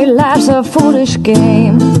 Hey, life's a foolish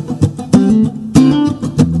game.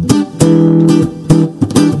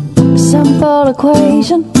 Simple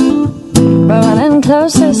equation, running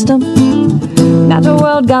closed system. Natural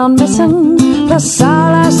world gone missing, plus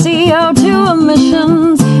all our CO2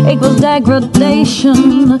 emissions equals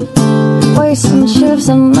degradation, wasting ships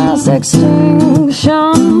and mass extinctions.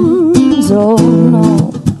 Oh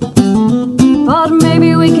no. But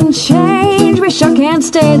maybe we can change, we sure can't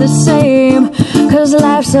stay the same, 'cause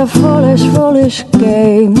life's a foolish, foolish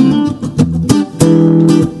game.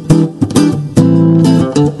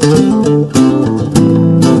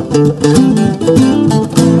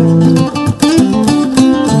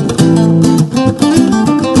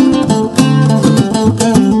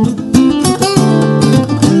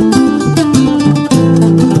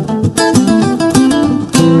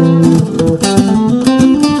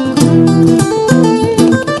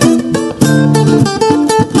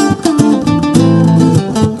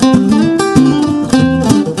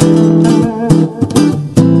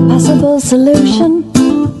 Solution,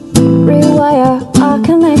 rewire our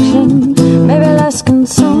connection, maybe less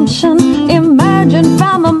consumption, emerging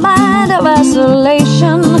from a mind of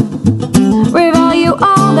isolation, revalue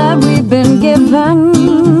all that we've been given.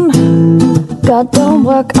 God don't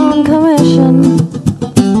work on commission,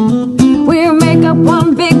 we make up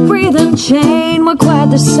one big breathing chain, we're quite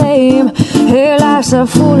the same. Hey, life's a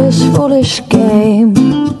foolish, foolish game.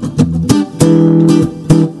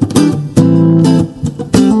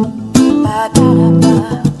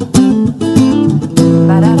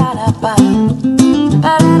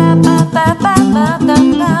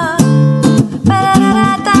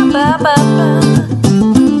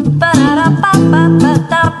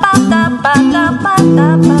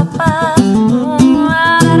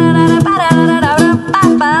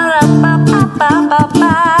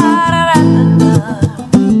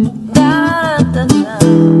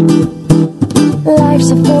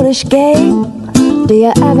 Life's a foolish game. Do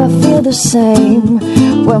you ever feel the same?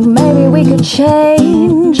 Well, maybe we could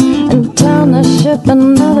change and turn the ship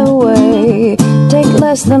another way. Take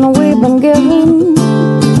less than we've been given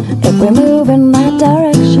if we move in that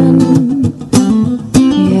direction.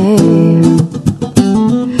 Yeah.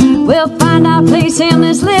 We'll find our place in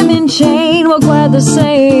this living chain. We're quite the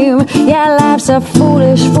same. Yeah, life's a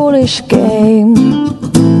foolish, foolish game.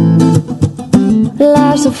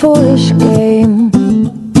 Life's a foolish game.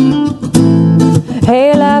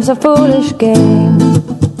 Hey, life's a foolish game.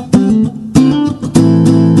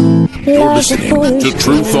 You're listening to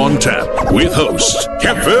Truth on Tap with host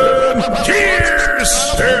Kevin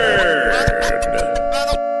Kiersten.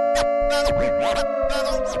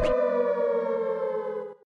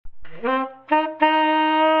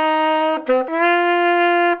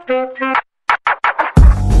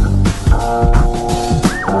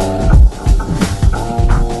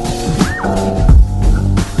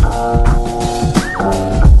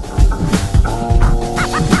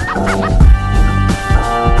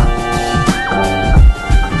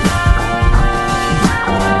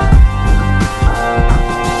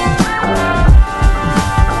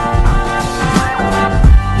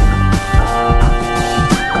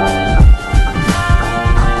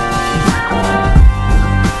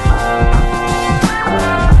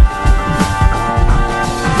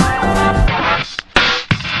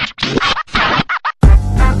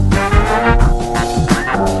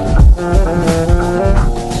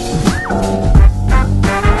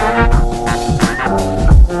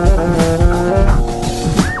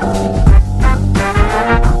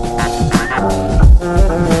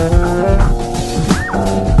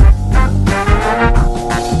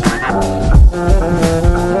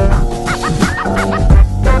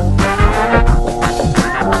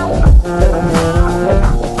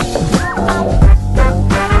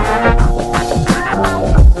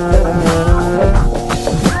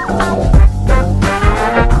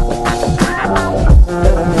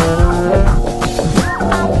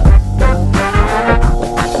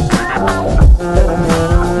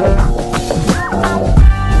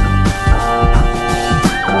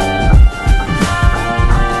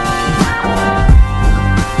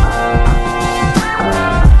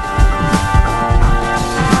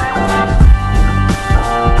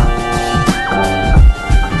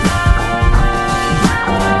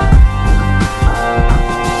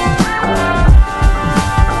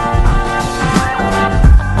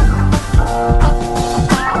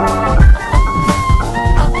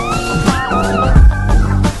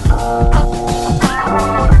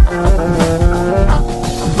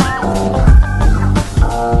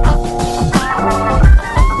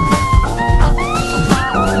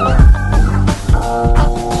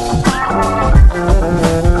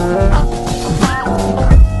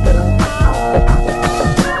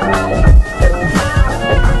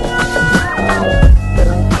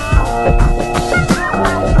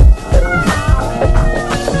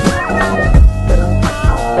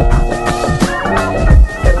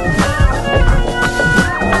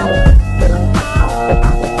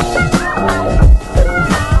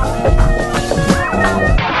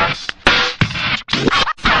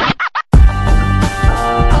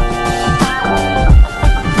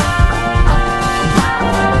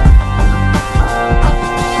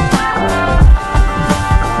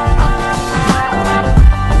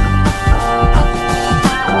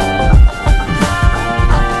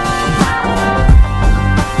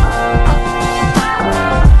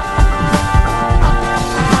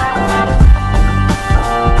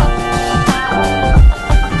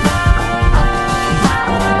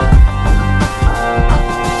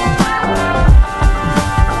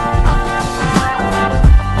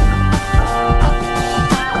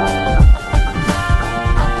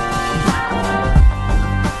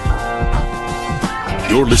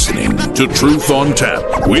 listening to Truth on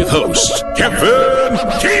Tap with host Kevin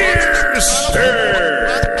Kirsten.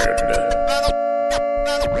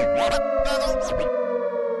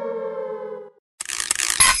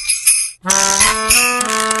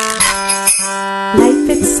 Life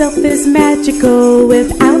itself is magical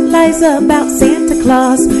without lies about Santa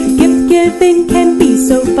Claus. Gift giving can be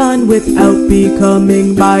so fun without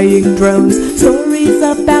becoming buying drones. Stories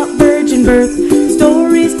about virgin birth,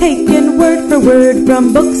 stories taken word for word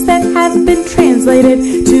from books that have been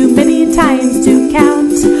translated too many times to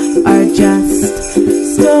count, are just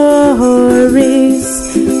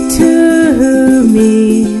stories to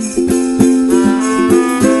me.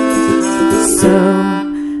 So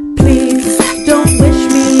please don't wish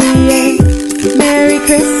me a Merry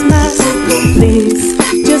Christmas. Please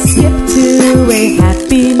just skip to a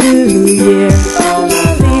Happy New Year.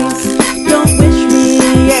 Please don't wish me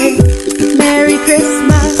a Merry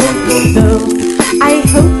Christmas, though I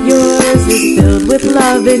hope yours is filled with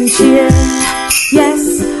love and cheer.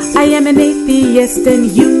 Yes, I am an atheist and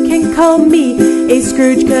you can call me a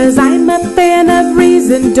Scrooge, 'cause I'm a fan of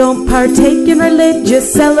reason. Don't partake in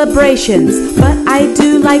religious celebrations, but I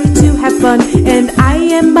do like to have fun and I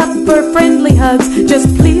am up for friendly hugs.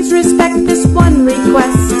 Just please respect this one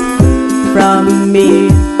request from me.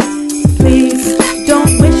 Please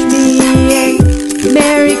don't wish me a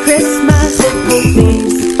Merry Christmas.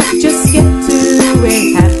 Please just skip to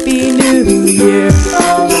a Happy New Year.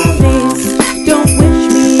 Please don't wish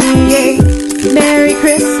me a Merry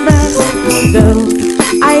Christmas, though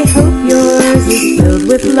I hope yours is filled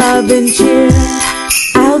with love and cheer.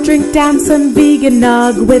 I'll drink down some vegan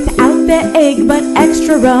nog without the egg but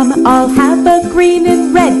extra rum. I'll have a green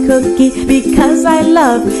and red cookie because I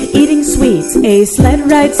love eating sweets. A sled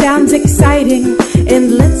ride sounds exciting,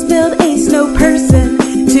 and let's build a snow person.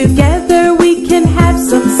 Together we can have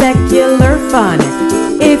some secular fun.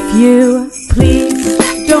 If you please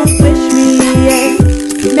don't wish me a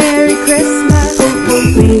Merry Christmas,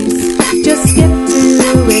 please just skip to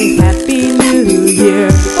a Happy New Year.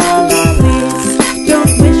 Please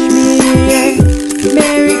don't wish me a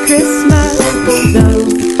Merry Christmas, though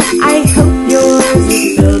I hope yours is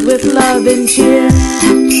filled with love and cheer.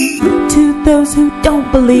 To those who don't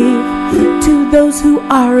believe, to those who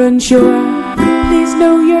are unsure, please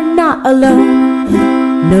know you're not alone.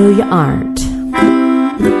 No, you aren't.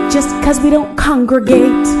 Just 'cause we don't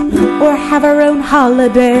congregate or have our own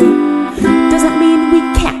holiday doesn't mean we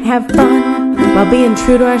can't have fun while being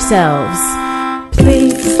true to ourselves.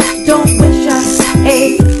 Please don't wish us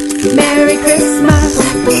a Merry Christmas.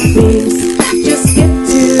 Please just skip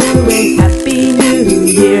to a Happy New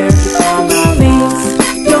Year. Please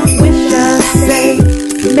don't wish us a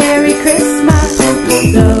Merry Christmas,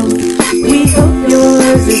 though we hope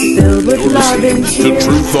yours is filled with love and cheer. The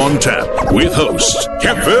Truth on Tap with host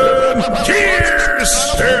Kevin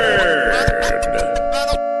Kirsten.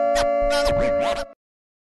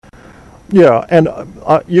 Yeah, and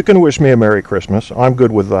you can wish me a Merry Christmas. I'm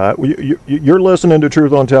good with that. You're listening to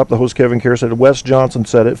Truth on Tap. The host, Kevin Kirsten. Wes Johnson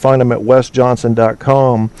said it. Find him at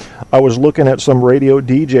wesjohnson.com. I was looking at some radio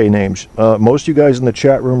DJ names. Most of you guys in the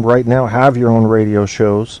chat room right now have your own radio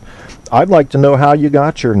shows. I'd like to know how you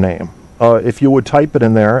got your name. If you would type it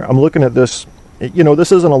in there. I'm looking at this. You know,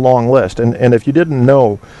 this isn't a long list. And if you didn't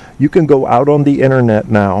know, you can go out on the internet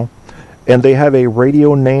now, and they have a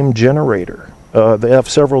radio name generator. They have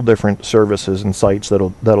several different services and sites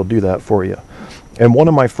that'll do that for you. And one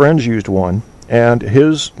of my friends used one, and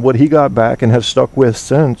what he got back and has stuck with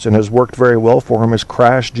since and has worked very well for him is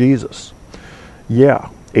Crash Jesus. Yeah,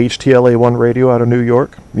 HTLA1 Radio out of New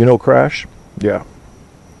York. You know Crash? Yeah.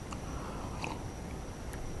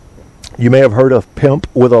 You may have heard of Pimp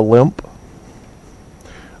with a Limp.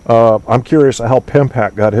 I'm curious how Pimp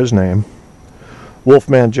Hack got his name.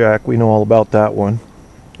 Wolfman Jack, we know all about that one.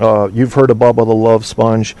 You've heard of Bubba the Love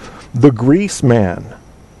Sponge. The Grease Man.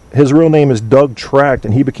 His real name is Doug Tract,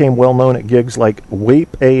 and he became well known at gigs like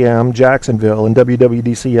WAPE AM, Jacksonville, and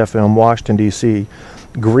WWDC FM, Washington, D.C.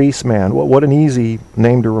 Grease Man. What an easy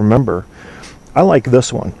name to remember. I like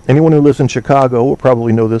this one. Anyone who lives in Chicago will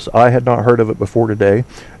probably know this. I had not heard of it before today.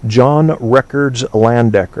 John Records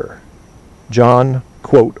Landecker. John,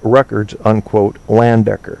 quote, Records, unquote,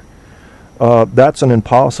 Landecker. That's an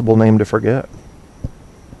impossible name to forget.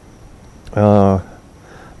 Then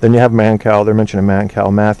you have Mancow. They're mentioning Mancow.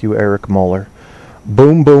 Matthew Eric Muller.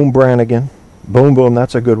 Boom Boom Brannigan. Boom Boom,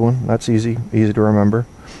 that's a good one. That's easy to remember.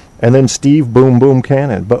 And then Steve Boom Boom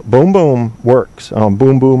Cannon. But Boom Boom works.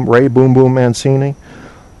 Boom Boom, Ray Boom Boom Mancini.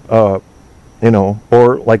 Or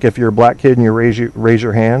like if you're a black kid and you raise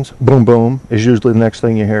your hands, Boom Boom is usually the next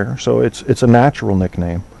thing you hear. So it's a natural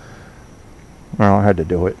nickname. Well, I had to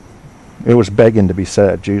do it. It was begging to be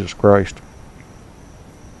said. Jesus Christ.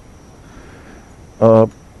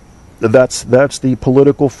 That's the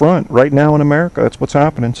political front right now in America. That's what's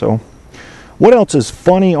happening. So, what else is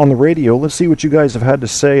funny on the radio? Let's see what you guys have had to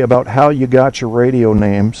say about how you got your radio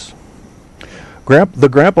names. The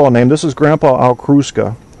grandpa name. This is Grandpa Al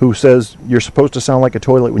Kruska, who says you're supposed to sound like a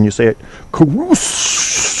toilet when you say it.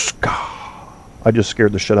 Kruska. I just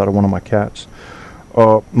scared the shit out of one of my cats.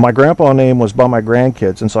 My grandpa name was by my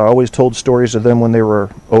grandkids, and so I always told stories to them when they were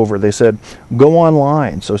over. They said, go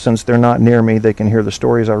online, so since they're not near me, they can hear the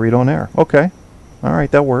stories I read on air. Okay. All right,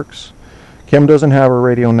 that works. Kim doesn't have a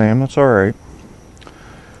radio name. That's all right.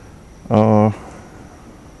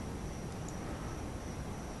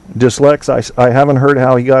 Dyslex, I haven't heard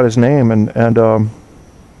how he got his name, and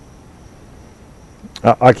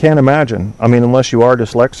I can't imagine. I mean, unless you are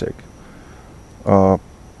dyslexic.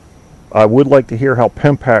 I would like to hear how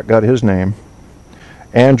Pimp Hat got his name.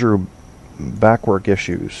 Andrew, backwork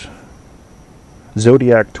issues.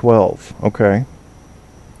 Zodiac 12. Okay.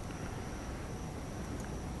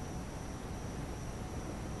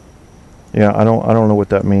 Yeah, I don't know what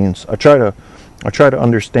that means. I try to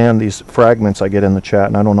understand these fragments I get in the chat,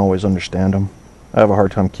 and I don't always understand them. I have a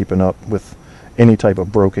hard time keeping up with any type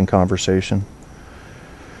of broken conversation.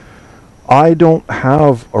 I don't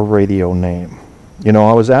have a radio name. You know,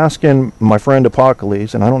 I was asking my friend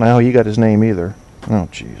Apocalypse, and I don't know how he got his name either. Oh,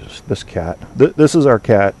 Jesus, this cat. This is our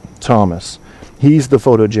cat, Thomas. He's the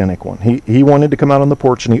photogenic one. He wanted to come out on the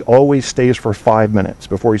porch, and he always stays for 5 minutes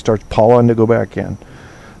before he starts pawing to go back in.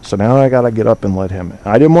 So now I got to get up and let him in.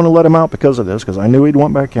 I didn't want to let him out because of this, because I knew he'd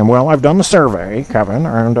want back in. Well, I've done the survey, Kevin,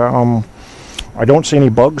 and I don't see any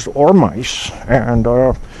bugs or mice. And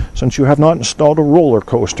since you have not installed a roller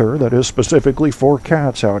coaster that is specifically for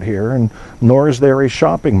cats out here, and nor is there a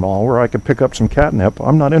shopping mall where I could pick up some catnip,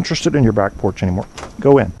 I'm not interested in your back porch anymore.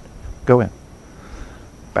 Go in. Go in.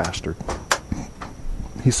 Bastard.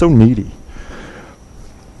 He's so needy.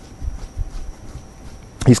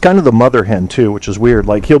 He's kind of the mother hen too, which is weird.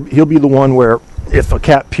 Like he'll be the one where if a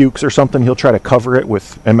cat pukes or something, he'll try to cover it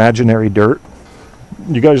with imaginary dirt.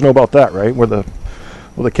 You guys know about that, right? Where the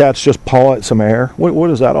cats just paw at some air.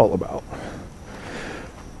 What is that all about?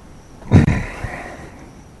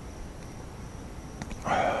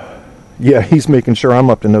 Yeah, he's making sure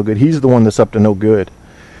I'm up to no good. He's the one that's up to no good.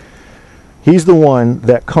 He's the one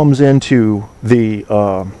that comes into the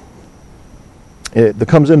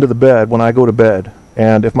comes into the bed when I go to bed.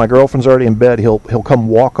 And if my girlfriend's already in bed, he'll come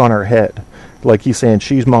walk on her head, like he's saying,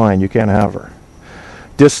 she's mine, you can't have her.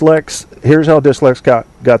 Dyslex, here's how Dyslex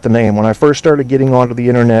got the name. When I first started getting onto the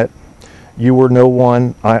internet, you were no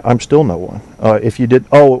one. I'm still no one. If you did,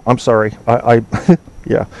 oh, I'm sorry.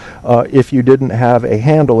 Yeah. If you didn't have a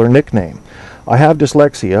handle or nickname. I have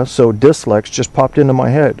dyslexia, so Dyslex just popped into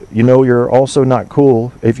my head. You know, you're also not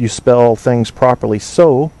cool if you spell things properly,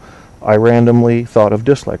 so I randomly thought of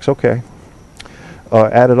Dyslex. Okay.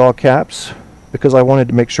 Added all caps because I wanted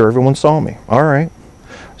to make sure everyone saw me. All right.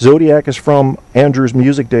 Zodiac is from Andrew's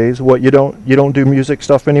music days. What, you don't do music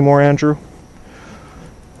stuff anymore, Andrew?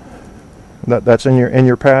 That's in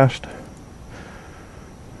your past.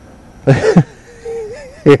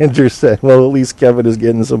 Andrew said, "Well, at least Kevin is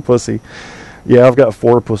getting some pussy." Yeah, I've got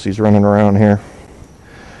 4 pussies running around here.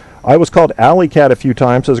 I was called Alley Cat a few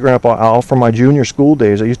times, says Grandpa Al, from my junior school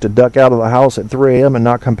days. I used to duck out of the house at 3 a.m. and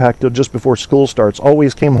not come back till just before school starts.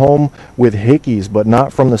 Always came home with hickeys, but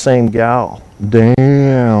not from the same gal.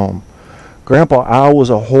 Damn. Grandpa Al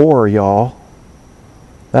was a whore, y'all.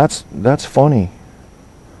 That's funny.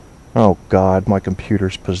 Oh, God, my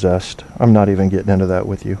computer's possessed. I'm not even getting into that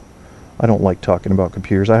with you. I don't like talking about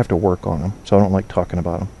computers. I have to work on them, so I don't like talking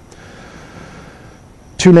about them.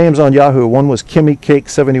 2 names on Yahoo. One was Kimmy Cake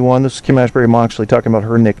 71. This is Kim Ashbury Moxley talking about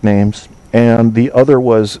her nicknames. And the other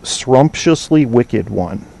was Scrumptiously Wicked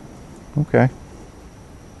One. Okay.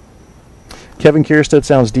 Kevin Kierstead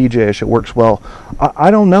sounds DJ-ish. It works well.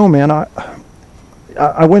 I don't know, man.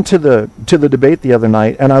 I went to the debate the other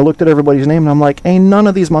night, and I looked at everybody's name, and I'm like, ain't none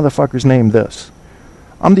of these motherfuckers named this.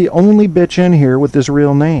 I'm the only bitch in here with this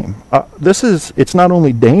real name. It's not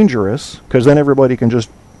only dangerous, because then everybody can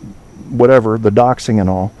just whatever, the doxing and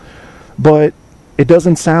all, but it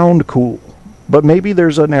doesn't sound cool. But maybe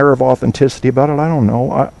there's an air of authenticity about it. I don't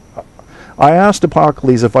know. I asked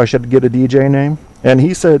Apocalypse if I should get a DJ name, and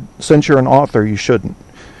he said, since you're an author, you shouldn't.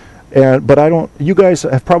 But I don't. You guys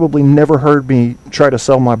have probably never heard me try to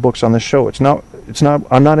sell my books on this show. It's not.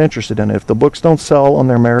 I'm not interested in it. If the books don't sell on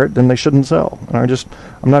their merit, then they shouldn't sell. And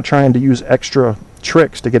I'm not trying to use extra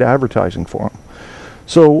tricks to get advertising for them.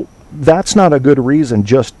 So that's not a good reason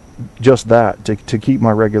just just that, to keep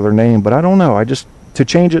my regular name. But I don't know. To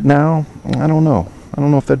change it now, I don't know. I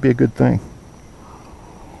don't know if that'd be a good thing.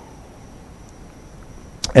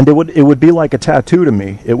 And it would be like a tattoo to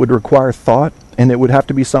me. It would require thought, and it would have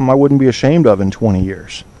to be something I wouldn't be ashamed of in 20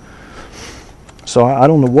 years. So I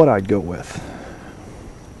don't know what I'd go with.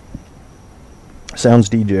 Sounds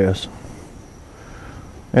DJs.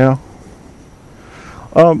 Yeah.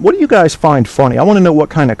 What do you guys find funny? I want to know what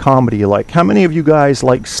kind of comedy you like. How many of you guys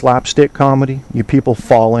like slapstick comedy? You people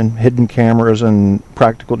falling, hidden cameras, and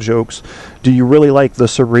practical jokes. Do you really like the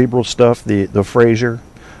cerebral stuff, the Frasier,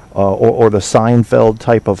 or the Seinfeld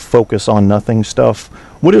type of focus on nothing stuff?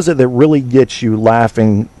 What is it that really gets you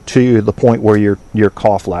laughing to the point where you're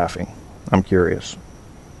cough laughing? I'm curious.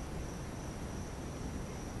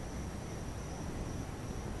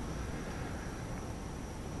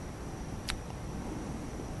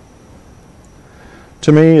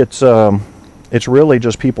 To me, it's really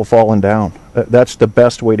just people falling down. That's the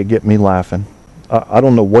best way to get me laughing. I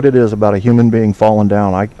don't know what it is about a human being falling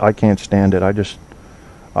down. I can't stand it. I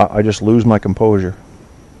just lose my composure.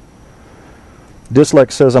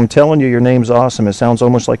 Dislex says, I'm telling you, your name's awesome. It sounds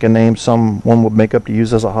almost like a name someone would make up to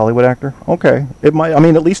use as a Hollywood actor. Okay. It might. I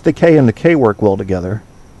mean, at least the K and the K work well together.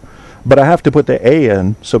 But I have to put the A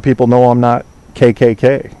in so people know I'm not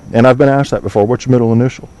KKK. And I've been asked that before. What's your middle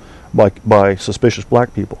initial? By suspicious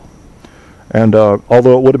black people. And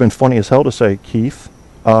although it would have been funny as hell to say Keith,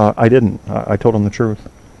 I didn't. I told him the truth.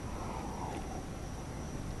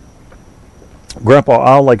 Grandpa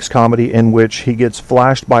Al likes comedy in which he gets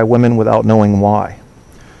flashed by women without knowing why.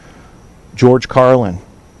 George Carlin.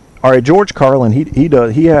 All right, George Carlin,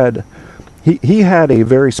 he had a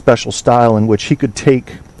very special style in which he could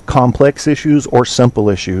take complex issues or simple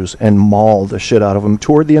issues and maul the shit out of them.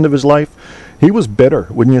 Toward the end of his life, he was bitter,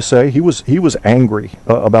 wouldn't you say? He was angry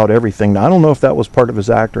about everything. Now, I don't know if that was part of his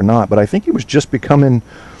act or not, but I think he was just becoming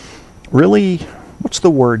really, what's the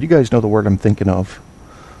word? You guys know the word I'm thinking of.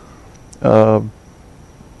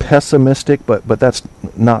 Pessimistic, but that's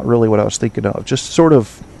not really what I was thinking of. Just sort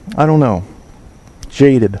of, I don't know,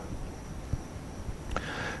 jaded.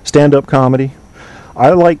 Stand-up comedy.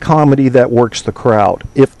 I like comedy that works the crowd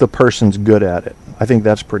if the person's good at it. I think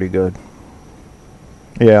that's pretty good.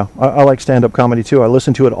 Yeah, I like stand-up comedy too. I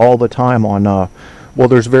listen to it all the time on, well,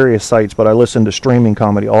 there's various sites, but I listen to streaming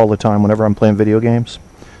comedy all the time whenever I'm playing video games.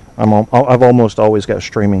 I've almost always got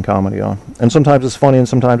streaming comedy on. And sometimes it's funny and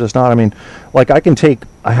sometimes it's not. I mean, like I can take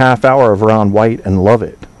a half hour of Ron White and love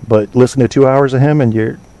it, but listen to 2 hours of him and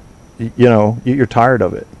you're tired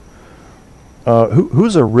of it.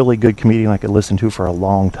 Who's a really good comedian I could listen to for a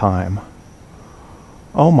long time?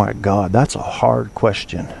 Oh my God, that's a hard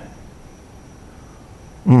question.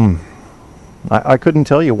 I couldn't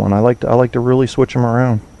tell you one. I like to really switch them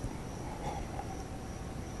around.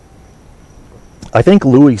 I think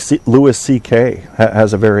Louis C.K.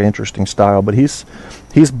 has a very interesting style, but he's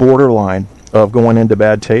borderline of going into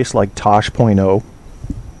bad taste, like Tosh.0.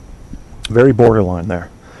 Very borderline there,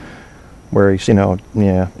 where he's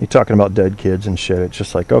he's talking about dead kids and shit. It's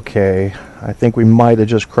just like, okay, I think we might have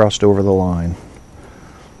just crossed over the line.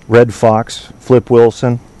 Red Fox, Flip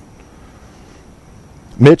Wilson,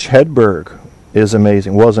 Mitch Hedberg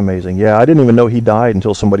was amazing. Yeah, I didn't even know he died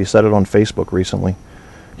until somebody said it on Facebook recently.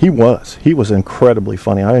 He was incredibly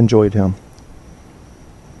funny. I enjoyed him.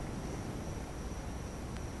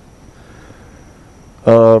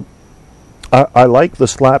 I like the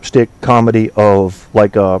slapstick comedy of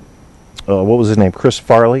like what was his name, Chris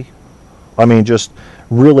Farley. I mean, just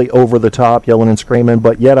really over the top, yelling and screaming.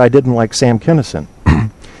 But yet I didn't like Sam Kinison,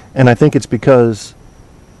 and I think it's because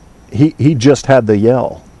he just had the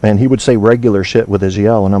yell, and he would say regular shit with his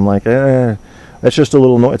yell, and I'm like, that's just a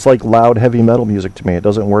little it's like loud heavy metal music to me. It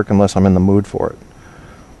doesn't work unless I'm in the mood for it.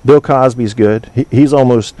 Bill Cosby's good. He's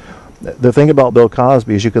almost, the thing about Bill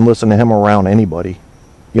Cosby is you can listen to him around anybody.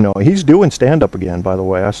 He's doing stand-up again, by the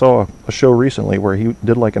way. I saw a show recently where he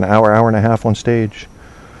did like an hour and a half on stage.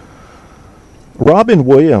 Robin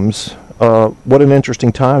Williams, what an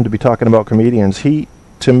interesting time to be talking about comedians. He,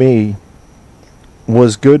 to me,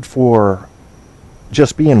 was good for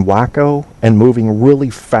just being wacko and moving really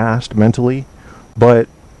fast mentally, but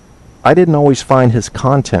I didn't always find his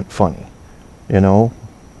content funny, I'm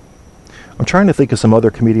trying to think of some other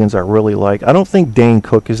comedians I really like. I don't think Dane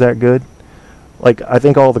Cook is that good. Like, I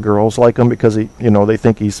think all the girls like him because they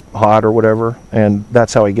think he's hot or whatever, and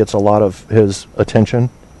that's how he gets a lot of his attention.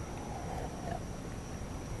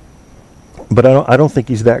 But I don't think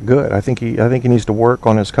he's that good. I think he needs to work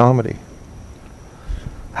on his comedy.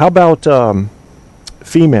 How about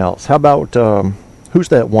females? How about who's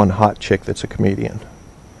that one hot chick that's a comedian?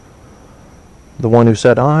 The one who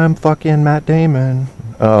said, I'm fucking Matt Damon.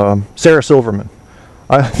 Sarah Silverman.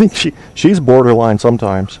 I think she's borderline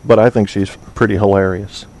sometimes, but I think she's pretty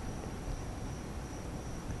hilarious.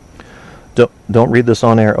 Don't read this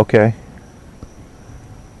on air, okay?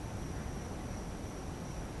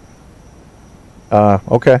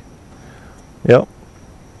 Okay. Yep.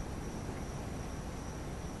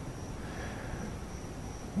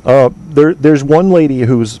 There's one lady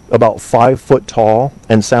who's about 5 foot tall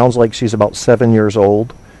and sounds like she's about 7 years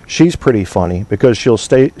old. She's pretty funny because she'll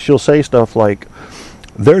say stuff like,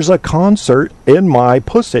 "There's a concert in my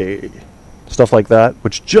pussy," stuff like that,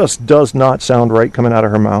 which just does not sound right coming out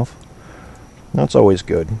of her mouth. That's always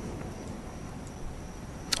good.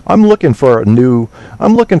 I'm looking for a new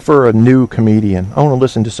comedian. I want to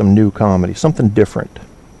listen to some new comedy, something different.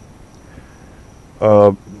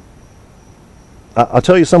 I'll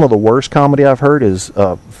tell you, some of the worst comedy I've heard is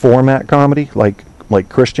format comedy, like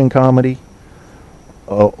Christian comedy,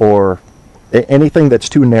 or anything that's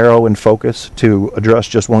too narrow in focus to address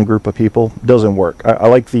just one group of people. Doesn't work. I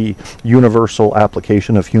like the universal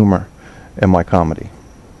application of humor in my comedy.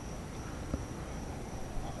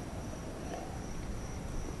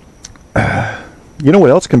 You know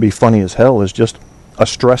what else can be funny as hell is just a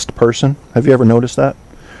stressed person. Have you ever noticed that?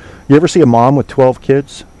 You ever see a mom with 12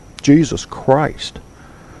 kids? Jesus Christ.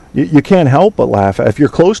 You can't help but laugh. If you're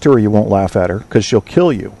close to her, you won't laugh at her because she'll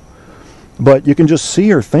kill you. But you can just see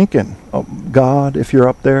her thinking, oh, God, if you're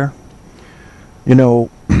up there, you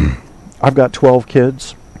know, I've got 12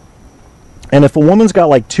 kids. And if a woman's got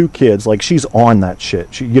like 2 kids, like she's on that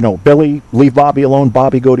shit. She, you know, Billy, leave Bobby alone.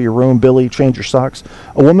 Bobby, go to your room. Billy, change your socks.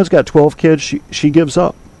 A woman's got 12 kids. She gives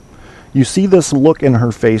up. You see this look in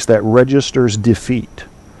her face that registers defeat.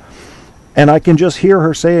 And I can just hear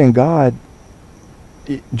her saying, God,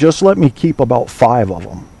 just let me keep about 5 of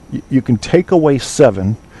them. You can take away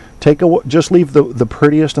 7. Just leave the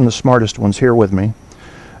prettiest and the smartest ones here with me.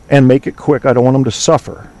 And make it quick. I don't want them to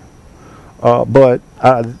suffer. But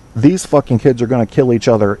these fucking kids are going to kill each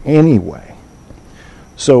other anyway.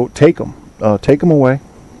 So take them away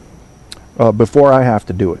before I have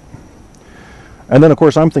to do it. And then, of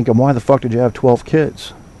course, I'm thinking, why the fuck did you have 12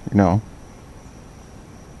 kids? You know,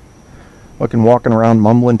 fucking walking around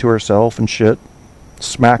mumbling to herself and shit,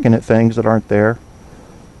 smacking at things that aren't there.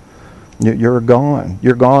 You're gone.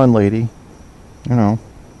 You're gone, lady. You know.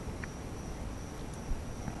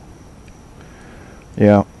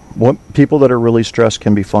 Yeah. People that are really stressed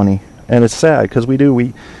can be funny, and it's sad because we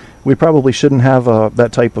probably shouldn't have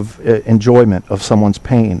that type of enjoyment of someone's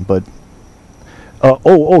pain. But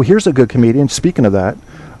here's a good comedian. Speaking of that,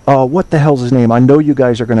 what the hell's his name? I know you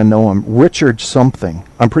guys are going to know him. Richard something.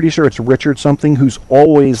 I'm pretty sure it's Richard something, who's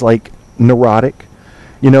always like neurotic.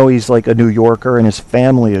 You know, he's like a New Yorker, and his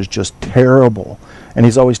family is just terrible. And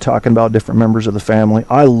he's always talking about different members of the family.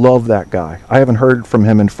 I love that guy. I haven't heard from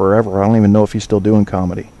him in forever. I don't even know if he's still doing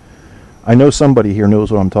comedy. I know somebody here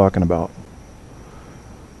knows what I'm talking about.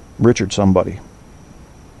 Richard somebody.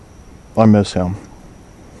 I miss him.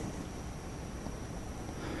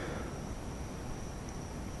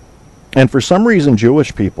 And for some reason,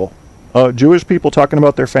 Jewish people talking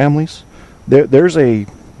about their families, there's an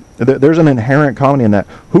inherent comedy in that.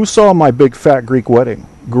 Who saw My Big Fat Greek Wedding?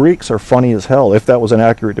 Greeks are funny as hell, if that was an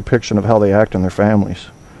accurate depiction of how they act in their families.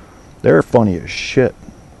 They're funny as shit.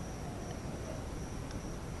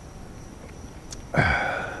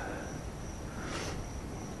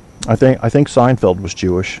 I think Seinfeld was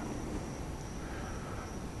Jewish.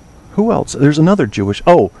 Who else? There's another Jewish.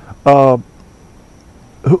 Who's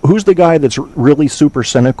the guy that's really super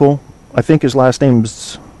cynical? I think his last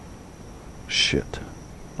name's shit.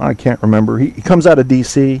 I can't remember. He comes out of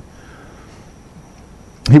D.C.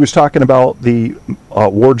 He was talking about the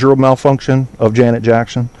wardrobe malfunction of Janet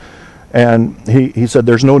Jackson, and he said,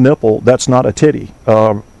 "There's no nipple. That's not a titty.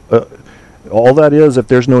 All that is, if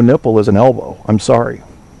there's no nipple, is an elbow. I'm sorry."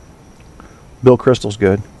 Bill Crystal's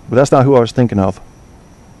good, but that's not who I was thinking of.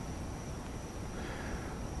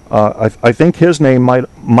 I think his name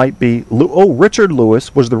might be Richard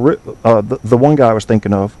Lewis was the one guy I was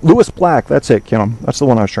thinking of. Lewis Black, that's it, Kim. That's the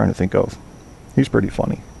one I was trying to think of. He's pretty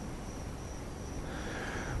funny.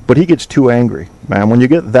 But he gets too angry, man. When you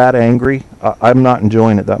get that angry, I'm not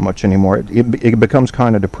enjoying it that much anymore. It becomes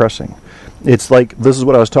kind of depressing. It's like, this is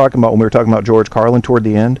what I was talking about when we were talking about George Carlin toward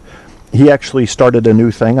the end. He actually started a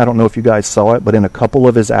new thing. I don't know if you guys saw it, but in a couple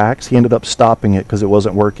of his acts, he ended up stopping it because it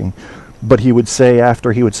wasn't working. But he would say,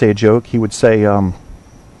 after he would say a joke, he would say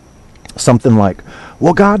something like,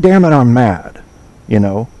 "Well, God damn it, I'm mad," you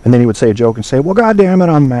know. And then he would say a joke and say, "Well, God damn it,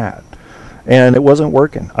 I'm mad." And it wasn't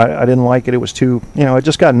working. I didn't like it. It was too, it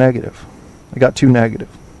just got negative. It got too negative.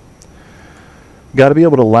 Got to be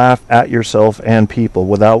able to laugh at yourself and people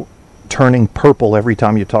without turning purple every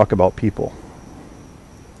time you talk about people.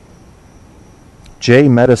 Jay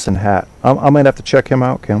Medicine Hat. I might have to check him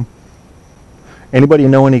out, Kim. Anybody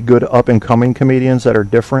know any good up-and-coming comedians that are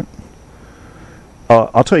different?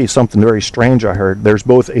 I'll tell you something very strange I heard. There's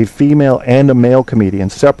both a female and a male comedian,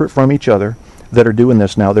 separate from each other, that are doing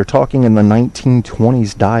this now. They're talking in the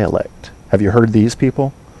 1920s dialect. Have you heard these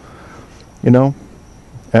people? You know?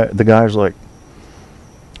 The guy's like,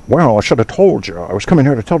 well, I should have told you. I was coming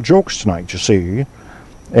here to tell jokes tonight, you see.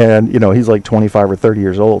 And, you know, he's like 25 or 30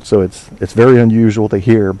 years old, so it's very unusual to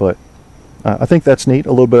hear, but I think that's neat. A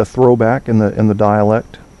little bit of throwback in the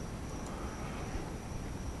dialect.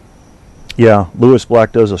 Yeah, Lewis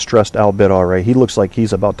Black does a stressed out bit all right. He looks like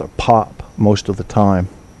he's about to pop most of the time,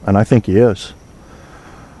 and I think he is.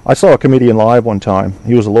 I saw a comedian live one time.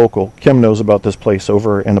 He was a local. Kim knows about this place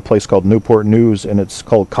over in a place called Newport News, and it's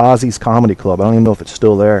called Kazi's Comedy Club. I don't even know if it's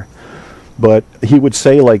still there. But he would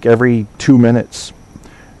say like every 2 minutes,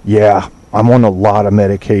 yeah, I'm on a lot of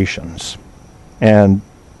medications. And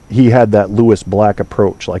he had that Lewis Black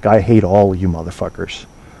approach, like, I hate all of you motherfuckers.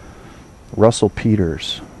 Russell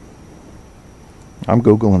Peters. I'm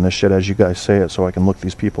Googling this shit as you guys say it so I can look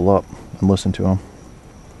these people up and listen to them.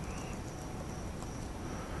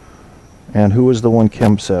 And who is the one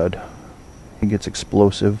Kim said? He gets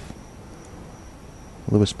explosive.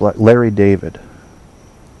 Lewis Black. Larry David.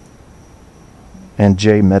 And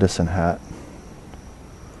Jay Medicine Hat.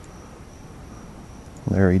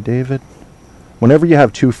 Larry David. Whenever you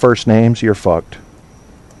have two first names, you're fucked.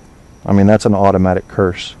 I mean, that's an automatic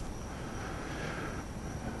curse.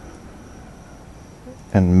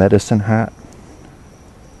 And Medicine Hat.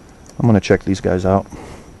 I'm going to check these guys out.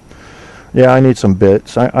 Yeah, I need some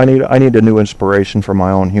bits. I need a new inspiration for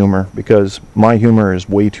my own humor, because my humor is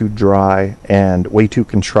way too dry and way too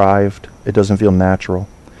contrived. It doesn't feel natural.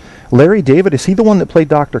 Larry David, is he the one that played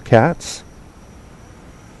Dr. Katz?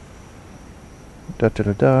 Jerry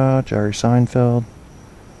Seinfeld.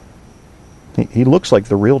 He looks like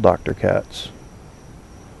the real Dr. Katz.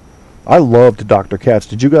 I loved Dr. Katz.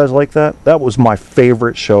 Did you guys like that? That was my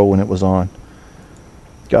favorite show when it was on.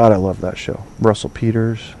 God, I love that show. Russell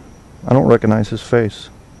Peters. I don't recognize his face.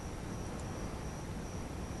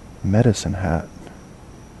 Medicine Hat.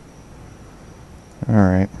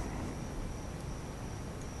 Alright.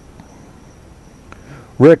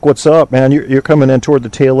 Rick, what's up, man? You're coming in toward the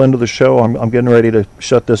tail end of the show. I'm getting ready to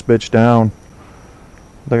shut this bitch down.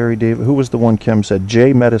 Larry David. Who was the one Kim said?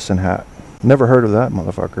 Jay Medicine Hat. Never heard of that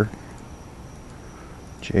motherfucker.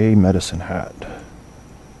 Jay Medicine Hat.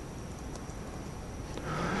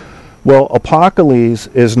 Well, Apocalypse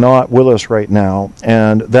is not with us right now,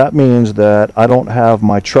 and that means that I don't have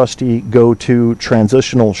my trusty go-to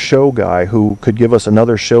transitional show guy who could give us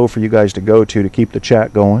another show for you guys to go to keep the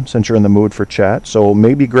chat going, since you're in the mood for chat. So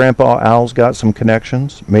maybe Grandpa Al's got some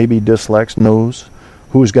connections. Maybe Dyslex knows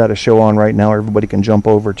who's got a show on right now everybody can jump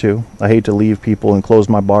over to. I hate to leave people and close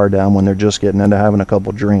my bar down when they're just getting into having a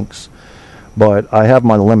couple drinks. But I have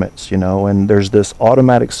my limits, you know, and there's this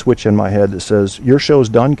automatic switch in my head that says, your show's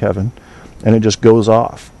done, Kevin, and it just goes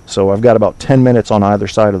off. So I've got about 10 minutes on either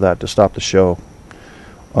side of that to stop the show.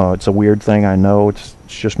 It's a weird thing, I know. It's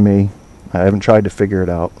just me. I haven't tried to figure it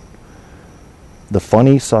out. The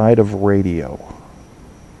funny side of radio.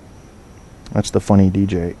 That's the funny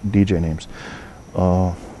DJ names.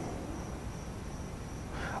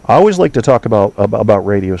 I always like to talk about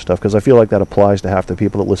radio stuff because I feel like that applies to half the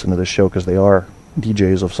people that listen to this show because they are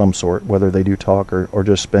DJs of some sort, whether they do talk or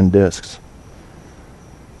just spin discs.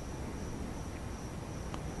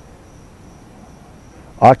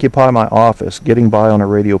 Occupy my office, getting by on a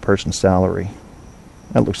radio person's salary.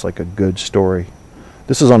 That looks like a good story.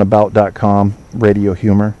 This is on about.com, radio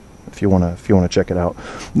humor, if you want to check it out.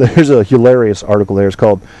 There's a hilarious article there. It's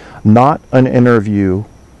called Not an Interview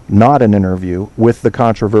with the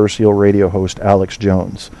controversial radio host Alex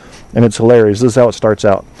Jones. And it's hilarious. This is how it starts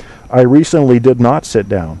out. I recently did not sit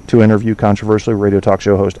down to interview controversial radio talk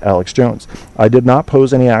show host Alex Jones. I did not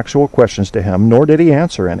pose any actual questions to him, nor did he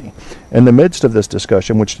answer any. In the midst of this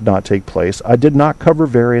discussion, which did not take place, I did not cover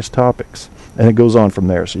various topics. And it goes on from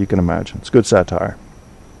there, so you can imagine. It's good satire.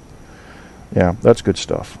 Yeah, that's good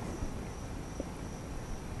stuff.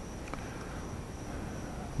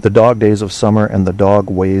 The Dog Days of Summer and the Dog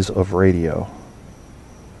Ways of Radio.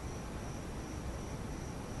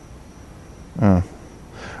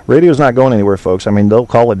 Radio's not going anywhere, folks. I mean, they'll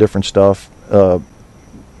call it different stuff.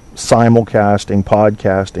 Simulcasting,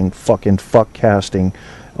 podcasting, fucking fuckcasting.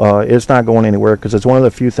 It's not going anywhere because it's one of the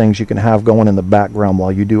few things you can have going in the background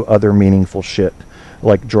while you do other meaningful shit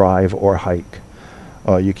like drive or hike.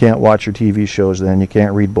 You can't watch your TV shows then, you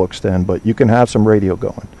can't read books then, but you can have some radio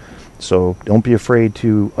going. So don't be afraid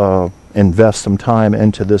to invest some time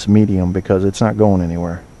into this medium, because it's not going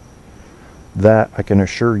anywhere. That I can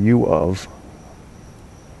assure you of.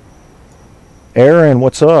 Aaron,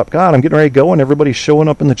 what's up? God, I'm getting ready to go and everybody's showing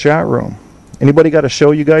up in the chat room. Anybody got a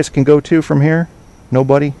show you guys can go to from here?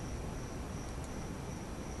 Nobody?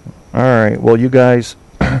 Alright, well you guys,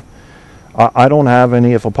 I don't have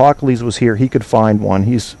any. If Apocalypse was here, he could find one.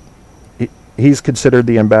 He's considered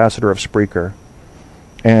the ambassador of Spreaker,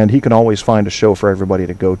 and he can always find a show for everybody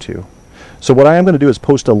to go to. So what I am going to do is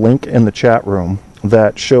post a link in the chat room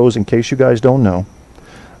that shows, in case you guys don't know,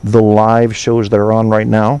 the live shows that are on right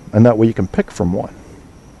now, and that way you can pick from one.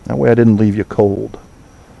 That way I didn't leave you cold.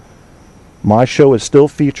 My show is still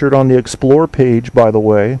featured on the Explore page, by the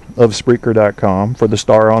way, of Spreaker.com for the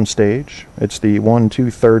star on stage. It's the 1, 2,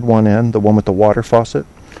 3rd one in, the one with the water faucet.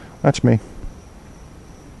 That's me.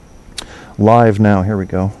 Live now. Here we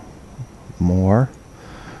go. More.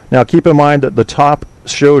 Now keep in mind that the top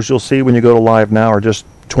shows you'll see when you go to live now are just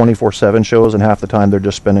 24/7 shows, and half the time they're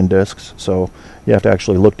just spinning discs. So you have to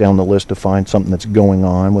actually look down the list to find something that's going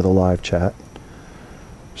on with a live chat.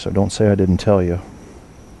 So don't say I didn't tell you.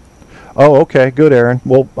 Oh, okay, good, Aaron.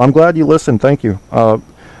 Well, I'm glad you listened. Thank you.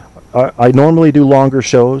 I normally do longer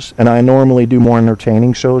shows, and I normally do more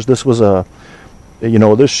entertaining shows. This was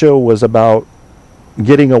this show was about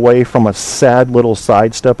getting away from a sad little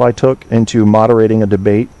sidestep I took into moderating a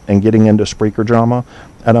debate and getting into Spreaker drama,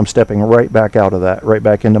 and I'm stepping right back out of that, right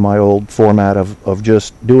back into my old format of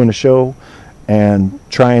just doing a show and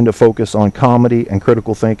trying to focus on comedy and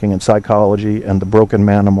critical thinking and psychology and the broken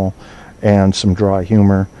manimal and some dry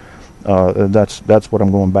humor. That's what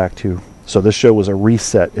I'm going back to. So this show was a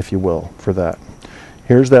reset, if you will, for that.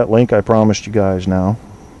 Here's that link I promised you guys now.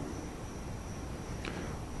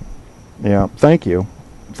 Yeah, thank you.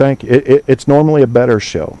 Thank you. It's normally a better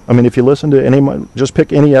show. I mean, if you listen to just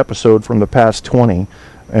pick any episode from the past 20,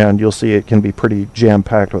 and you'll see it can be pretty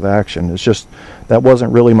jam-packed with action. It's just, that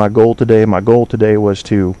wasn't really my goal today. My goal today was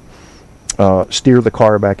to steer the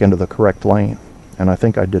car back into the correct lane, and I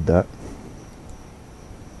think I did that.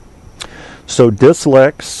 So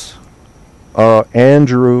Dislex,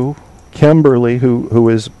 Andrew, Kimberly, who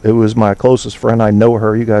is my closest friend. I know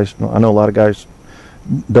her. You guys, I know a lot of guys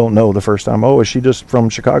don't know the first time. Oh, is she just from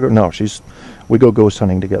Chicago? No, we go ghost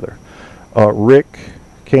hunting together. Rick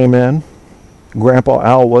came in. Grandpa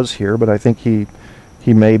Al was here, but I think he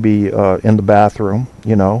may be in the bathroom,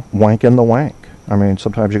 wanking the wank. I mean,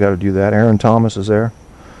 sometimes you got to do that. Aaron Thomas is there.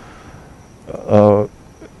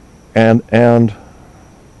 And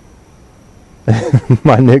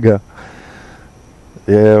my nigga.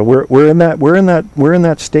 Yeah, we're in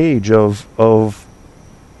that stage of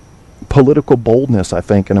political boldness, I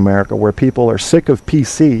think, in America, where people are sick of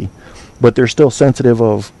PC, but they're still sensitive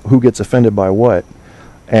of who gets offended by what.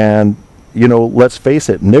 And let's face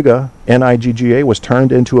it, nigga, N-I-G-G-A, was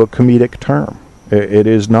turned into a comedic term. It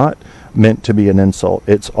is not meant to be an insult.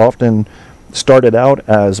 It's often started out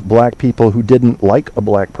as black people who didn't like a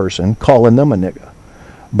black person calling them a nigga,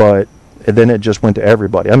 but then it just went to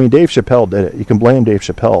everybody. I mean, Dave Chappelle did it. You can blame Dave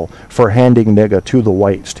Chappelle for handing nigga to the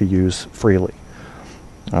whites to use freely.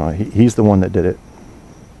 He's the one that did it.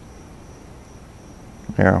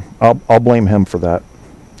 Yeah, I'll blame him for that.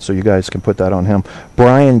 So you guys can put that on him.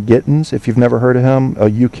 Brian Gittins, if you've never heard of him, a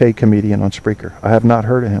UK comedian on Spreaker. I have not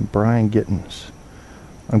heard of him. Brian Gittins.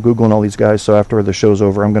 I'm Googling all these guys, so after the show's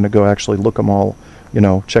over, I'm going to go actually look them all,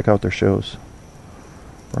 check out their shows.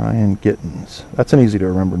 Brian Gittins. That's an easy to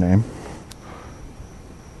remember name.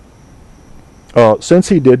 Since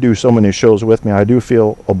he did do so many shows with me, I do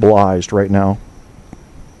feel obliged right now,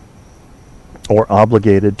 or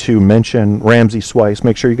obligated, to mention Ramsey Swice.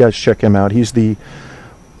 Make sure you guys check him out. He's the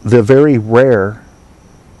very rare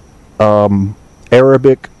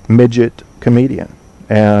Arabic midget comedian.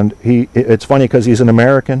 And it's funny because he's an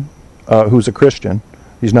American who's a Christian.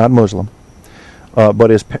 He's not Muslim. But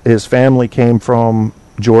his family came from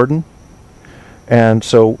Jordan. And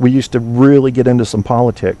so we used to really get into some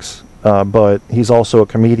politics. But he's also a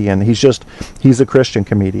comedian. He's a Christian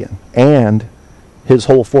comedian. And his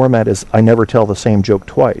whole format is, I never tell the same joke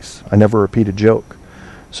twice. I never repeat a joke.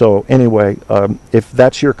 So anyway, if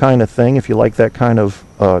that's your kind of thing, if you like that kind of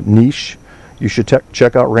niche, you should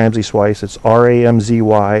check out Ramsey Swice. It's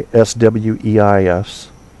RAMZYSWEIS.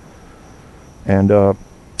 And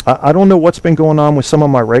I don't know what's been going on with some of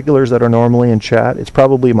my regulars that are normally in chat. It's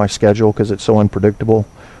probably my schedule because it's so unpredictable.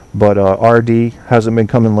 But RD hasn't been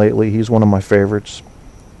coming lately. He's one of my favorites.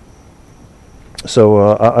 So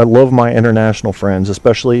I love my international friends,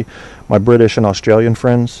 especially my British and Australian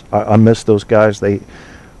friends. I miss those guys.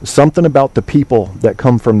 Something about the people that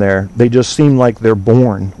come from there, they just seem like they're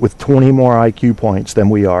born with 20 more IQ points than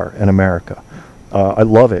we are in America. I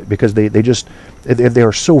love it because they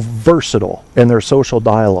are so versatile in their social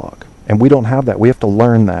dialogue, and we don't have that. We have to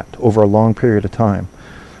learn that over a long period of time.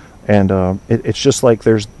 And it's just like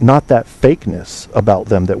there's not that fakeness about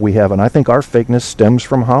them that we have. And I think our fakeness stems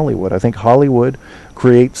from Hollywood. I think Hollywood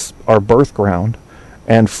creates our birth ground,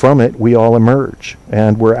 and from it we all emerge,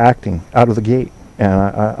 and we're acting out of the gate. And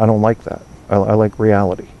I don't like that. I like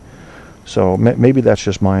reality. So maybe that's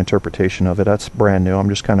just my interpretation of it. That's brand new. I'm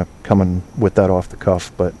just kind of coming with that off the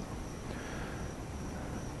cuff. But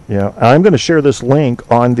yeah, I'm going to share this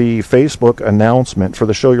link on the Facebook announcement for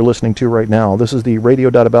the show you're listening to right now. This is the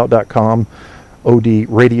radio.about.com OD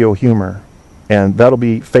Radio Humor. And that'll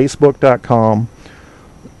be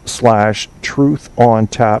facebook.com/Truth on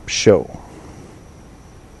Tap Show.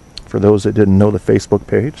 For those that didn't know the Facebook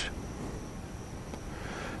page.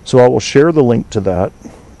 So I will share the link to that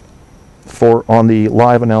on the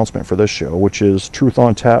live announcement for this show, which is Truth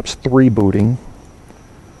on Tap's 3-booting.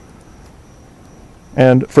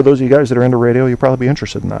 And for those of you guys that are into radio, you'll probably be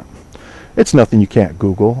interested in that. It's nothing you can't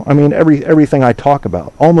Google. I mean, everything I talk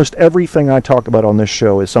about, almost everything I talk about on this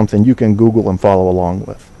show is something you can Google and follow along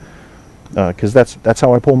with. Because that's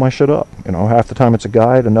how I pull my shit up. You know, half the time it's a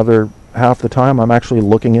guide, another half the time I'm actually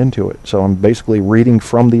looking into it. So I'm basically reading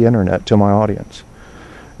from the internet to my audience.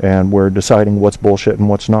 And we're deciding what's bullshit and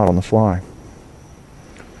what's not on the fly.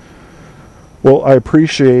 Well, I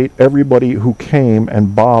appreciate everybody who came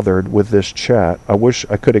and bothered with this chat. I wish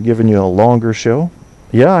I could have given you a longer show.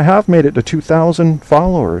 Yeah, I have made it to 2,000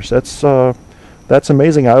 followers. That's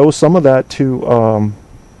amazing. I owe some of that to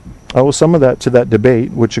that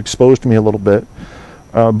debate, which exposed me a little bit.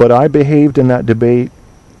 But I behaved in that debate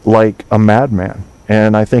like a madman,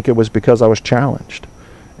 and I think it was because I was challenged.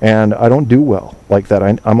 And I don't do well like that.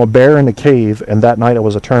 I'm a bear in a cave, and that night I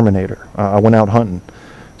was a Terminator. I went out hunting.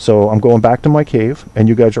 So I'm going back to my cave, and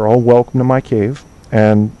you guys are all welcome to my cave.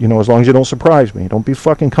 And, you know, as long as you don't surprise me, don't be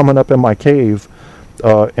fucking coming up in my cave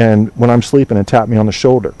and when I'm sleeping and tap me on the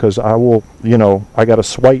shoulder, because I will, you know, I got to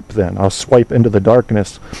swipe then. I'll swipe into the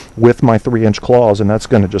darkness with my 3-inch claws, and that's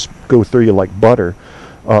going to just go through you like butter.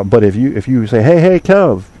 But if you say, hey,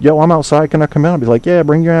 Kev, yo, I'm outside, can I come in? I'll be like, yeah,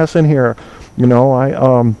 bring your ass in here. You know,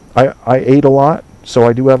 I ate a lot, so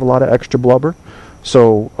I do have a lot of extra blubber.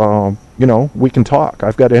 So, you know, we can talk.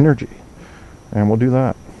 I've got energy, and we'll do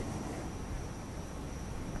that.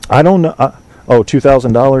 I don't know.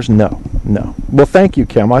 $2,000? No. Well, thank you,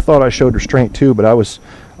 Kim. I thought I showed restraint too, but I was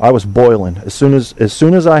boiling as soon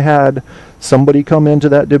as I had somebody come into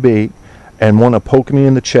that debate and want to poke me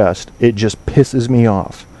in the chest. It just pisses me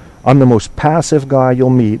off. I'm the most passive guy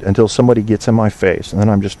you'll meet until somebody gets in my face, and then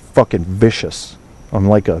I'm just fucking vicious. I'm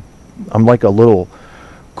like a little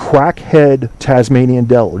crackhead Tasmanian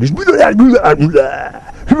devil. Just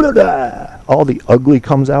all the ugly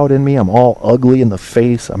comes out in me. I'm all ugly in the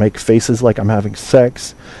face. I make faces like I'm having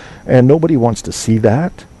sex, and nobody wants to see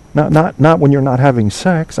that. Not when you're not having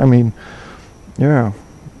sex. I mean, yeah,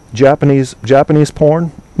 Japanese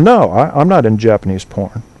porn. No, I'm not in Japanese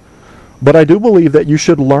porn. But I do believe that you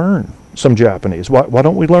should learn some Japanese. Why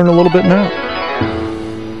don't we learn a little bit now?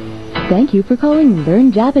 Thank you for calling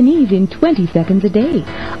Learn Japanese in 20 seconds a day.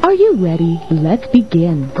 Are you ready? Let's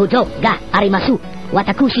begin. Kujo ga arimasu.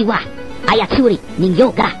 Watakushi wa ayatsuri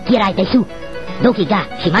ningyo ga kirai desu. Doki ga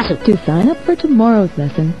shimasu. To sign up for tomorrow's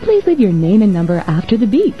lesson, please leave your name and number after the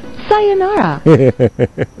beep. Sayonara.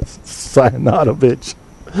 Sayonara, bitch.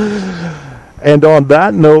 And on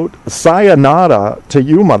that note, sayonara to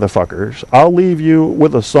you motherfuckers. I'll leave you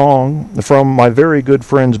with a song from my very good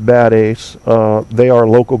friends Bad Ace. They are a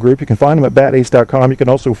local group. You can find them at badace.com. You can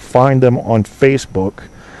also find them on Facebook.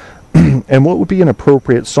 And what would be an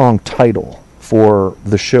appropriate song title for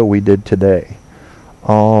the show we did today?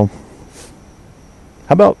 How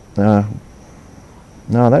about... no,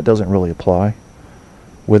 that doesn't really apply.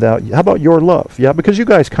 How about Your Love? Yeah, because you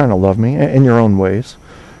guys kind of love me in your own ways.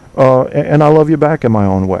 And I love you back in my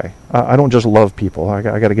own way. I don't just love people. I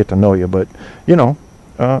got to get to know you. But, you know,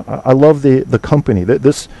 I love the company.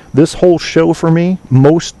 This whole show for me,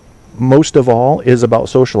 most of all, is about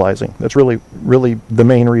socializing. That's really the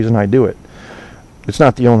main reason I do it. It's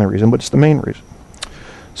not the only reason, but it's the main reason.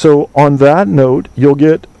 So on that note, you'll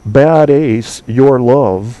get Bad Ace, Your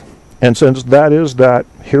Love. And since that is that,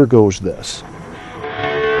 here goes this.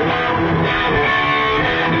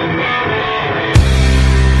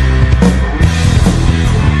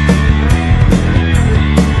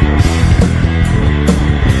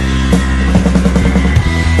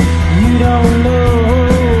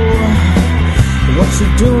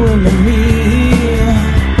 you're doing to me.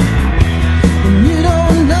 And you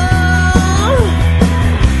don't know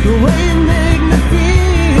the way you make me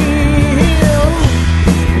feel.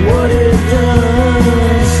 What it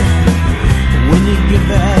does when you give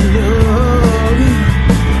that look.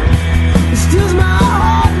 It steals my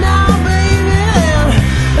heart now, baby.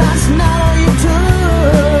 That's not all you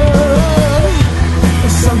took.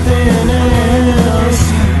 Something else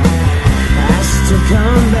has to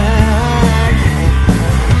come back.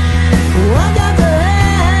 Oh, I got to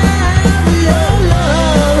have your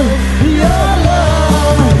love, your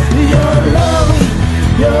love, your love,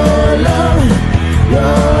 your love,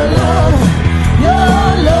 your love, your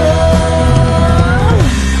love.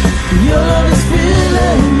 Your love is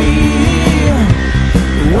filling me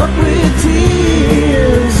up with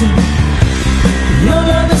tears. Your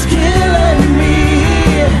love is killing me.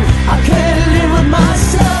 I can't live with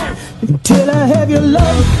myself until I have your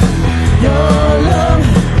love, your love,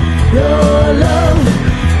 your love,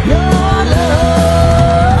 your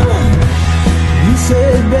love. You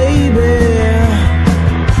said, baby,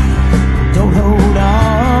 don't hold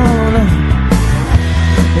on.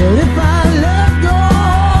 But if I let go,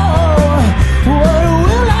 what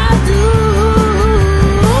will I do?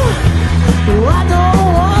 I don't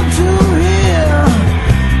want to hear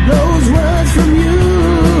those words from you.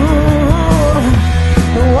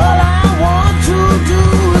 All I want to do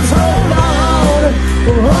is hold on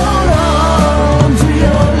to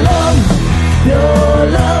your love, your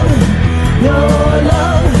love, your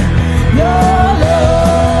love, your love.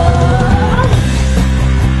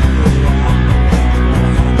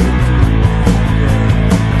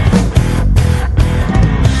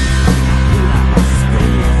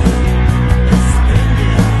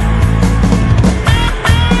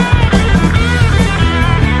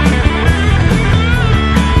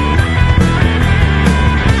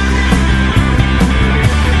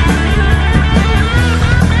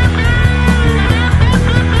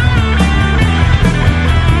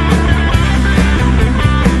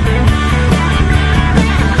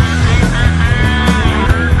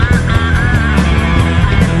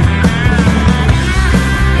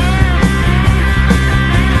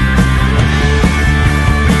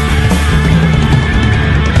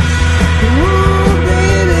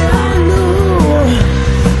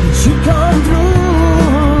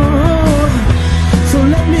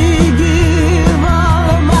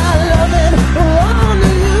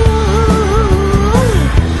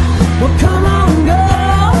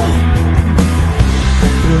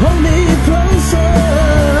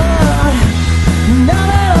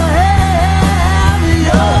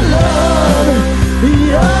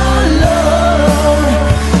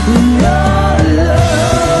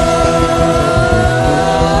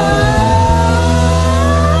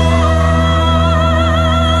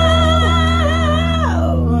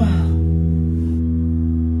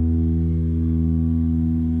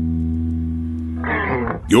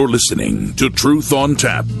 You're listening to Truth on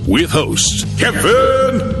Tap with host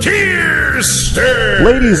Kevin Kierstead.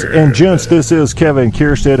 Ladies and gents, this is Kevin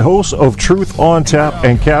Kierstead, host of Truth on Tap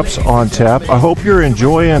and Caps on Tap. I hope you're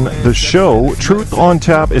enjoying the show. Truth on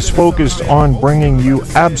Tap is focused on bringing you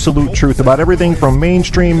absolute truth about everything from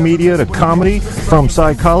mainstream media to comedy, from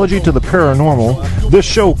psychology to the paranormal. This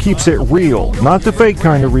show keeps it real, not the fake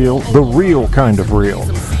kind of real, the real kind of real.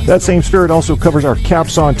 That same spirit also covers our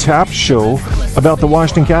Caps on Tap show about the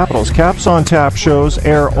Washington Capitals. Caps on Tap shows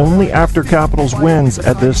air only after Capitals wins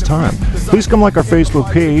at this time. Please come like our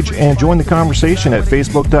Facebook page and join the conversation at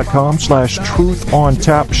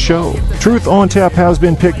facebook.com/TruthOnTapShow. Truth on Tap has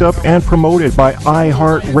been picked up and promoted by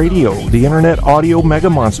iHeartRadio, the internet audio mega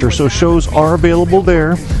monster, so shows are available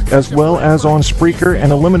there as well as on Spreaker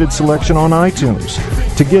and a limited selection on iTunes.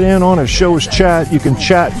 To get in on a show's chat, you can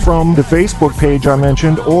chat from the Facebook page I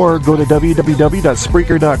mentioned or go to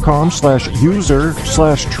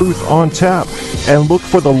www.spreaker.com/user/TruthOnTap and look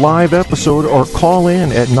for the live episode or call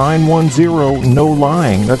in at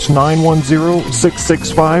 910-NO-LYING. That's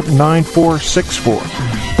 910-665-9464.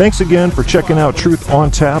 Thanks again for checking out Truth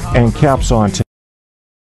on Tap and Caps on Tap.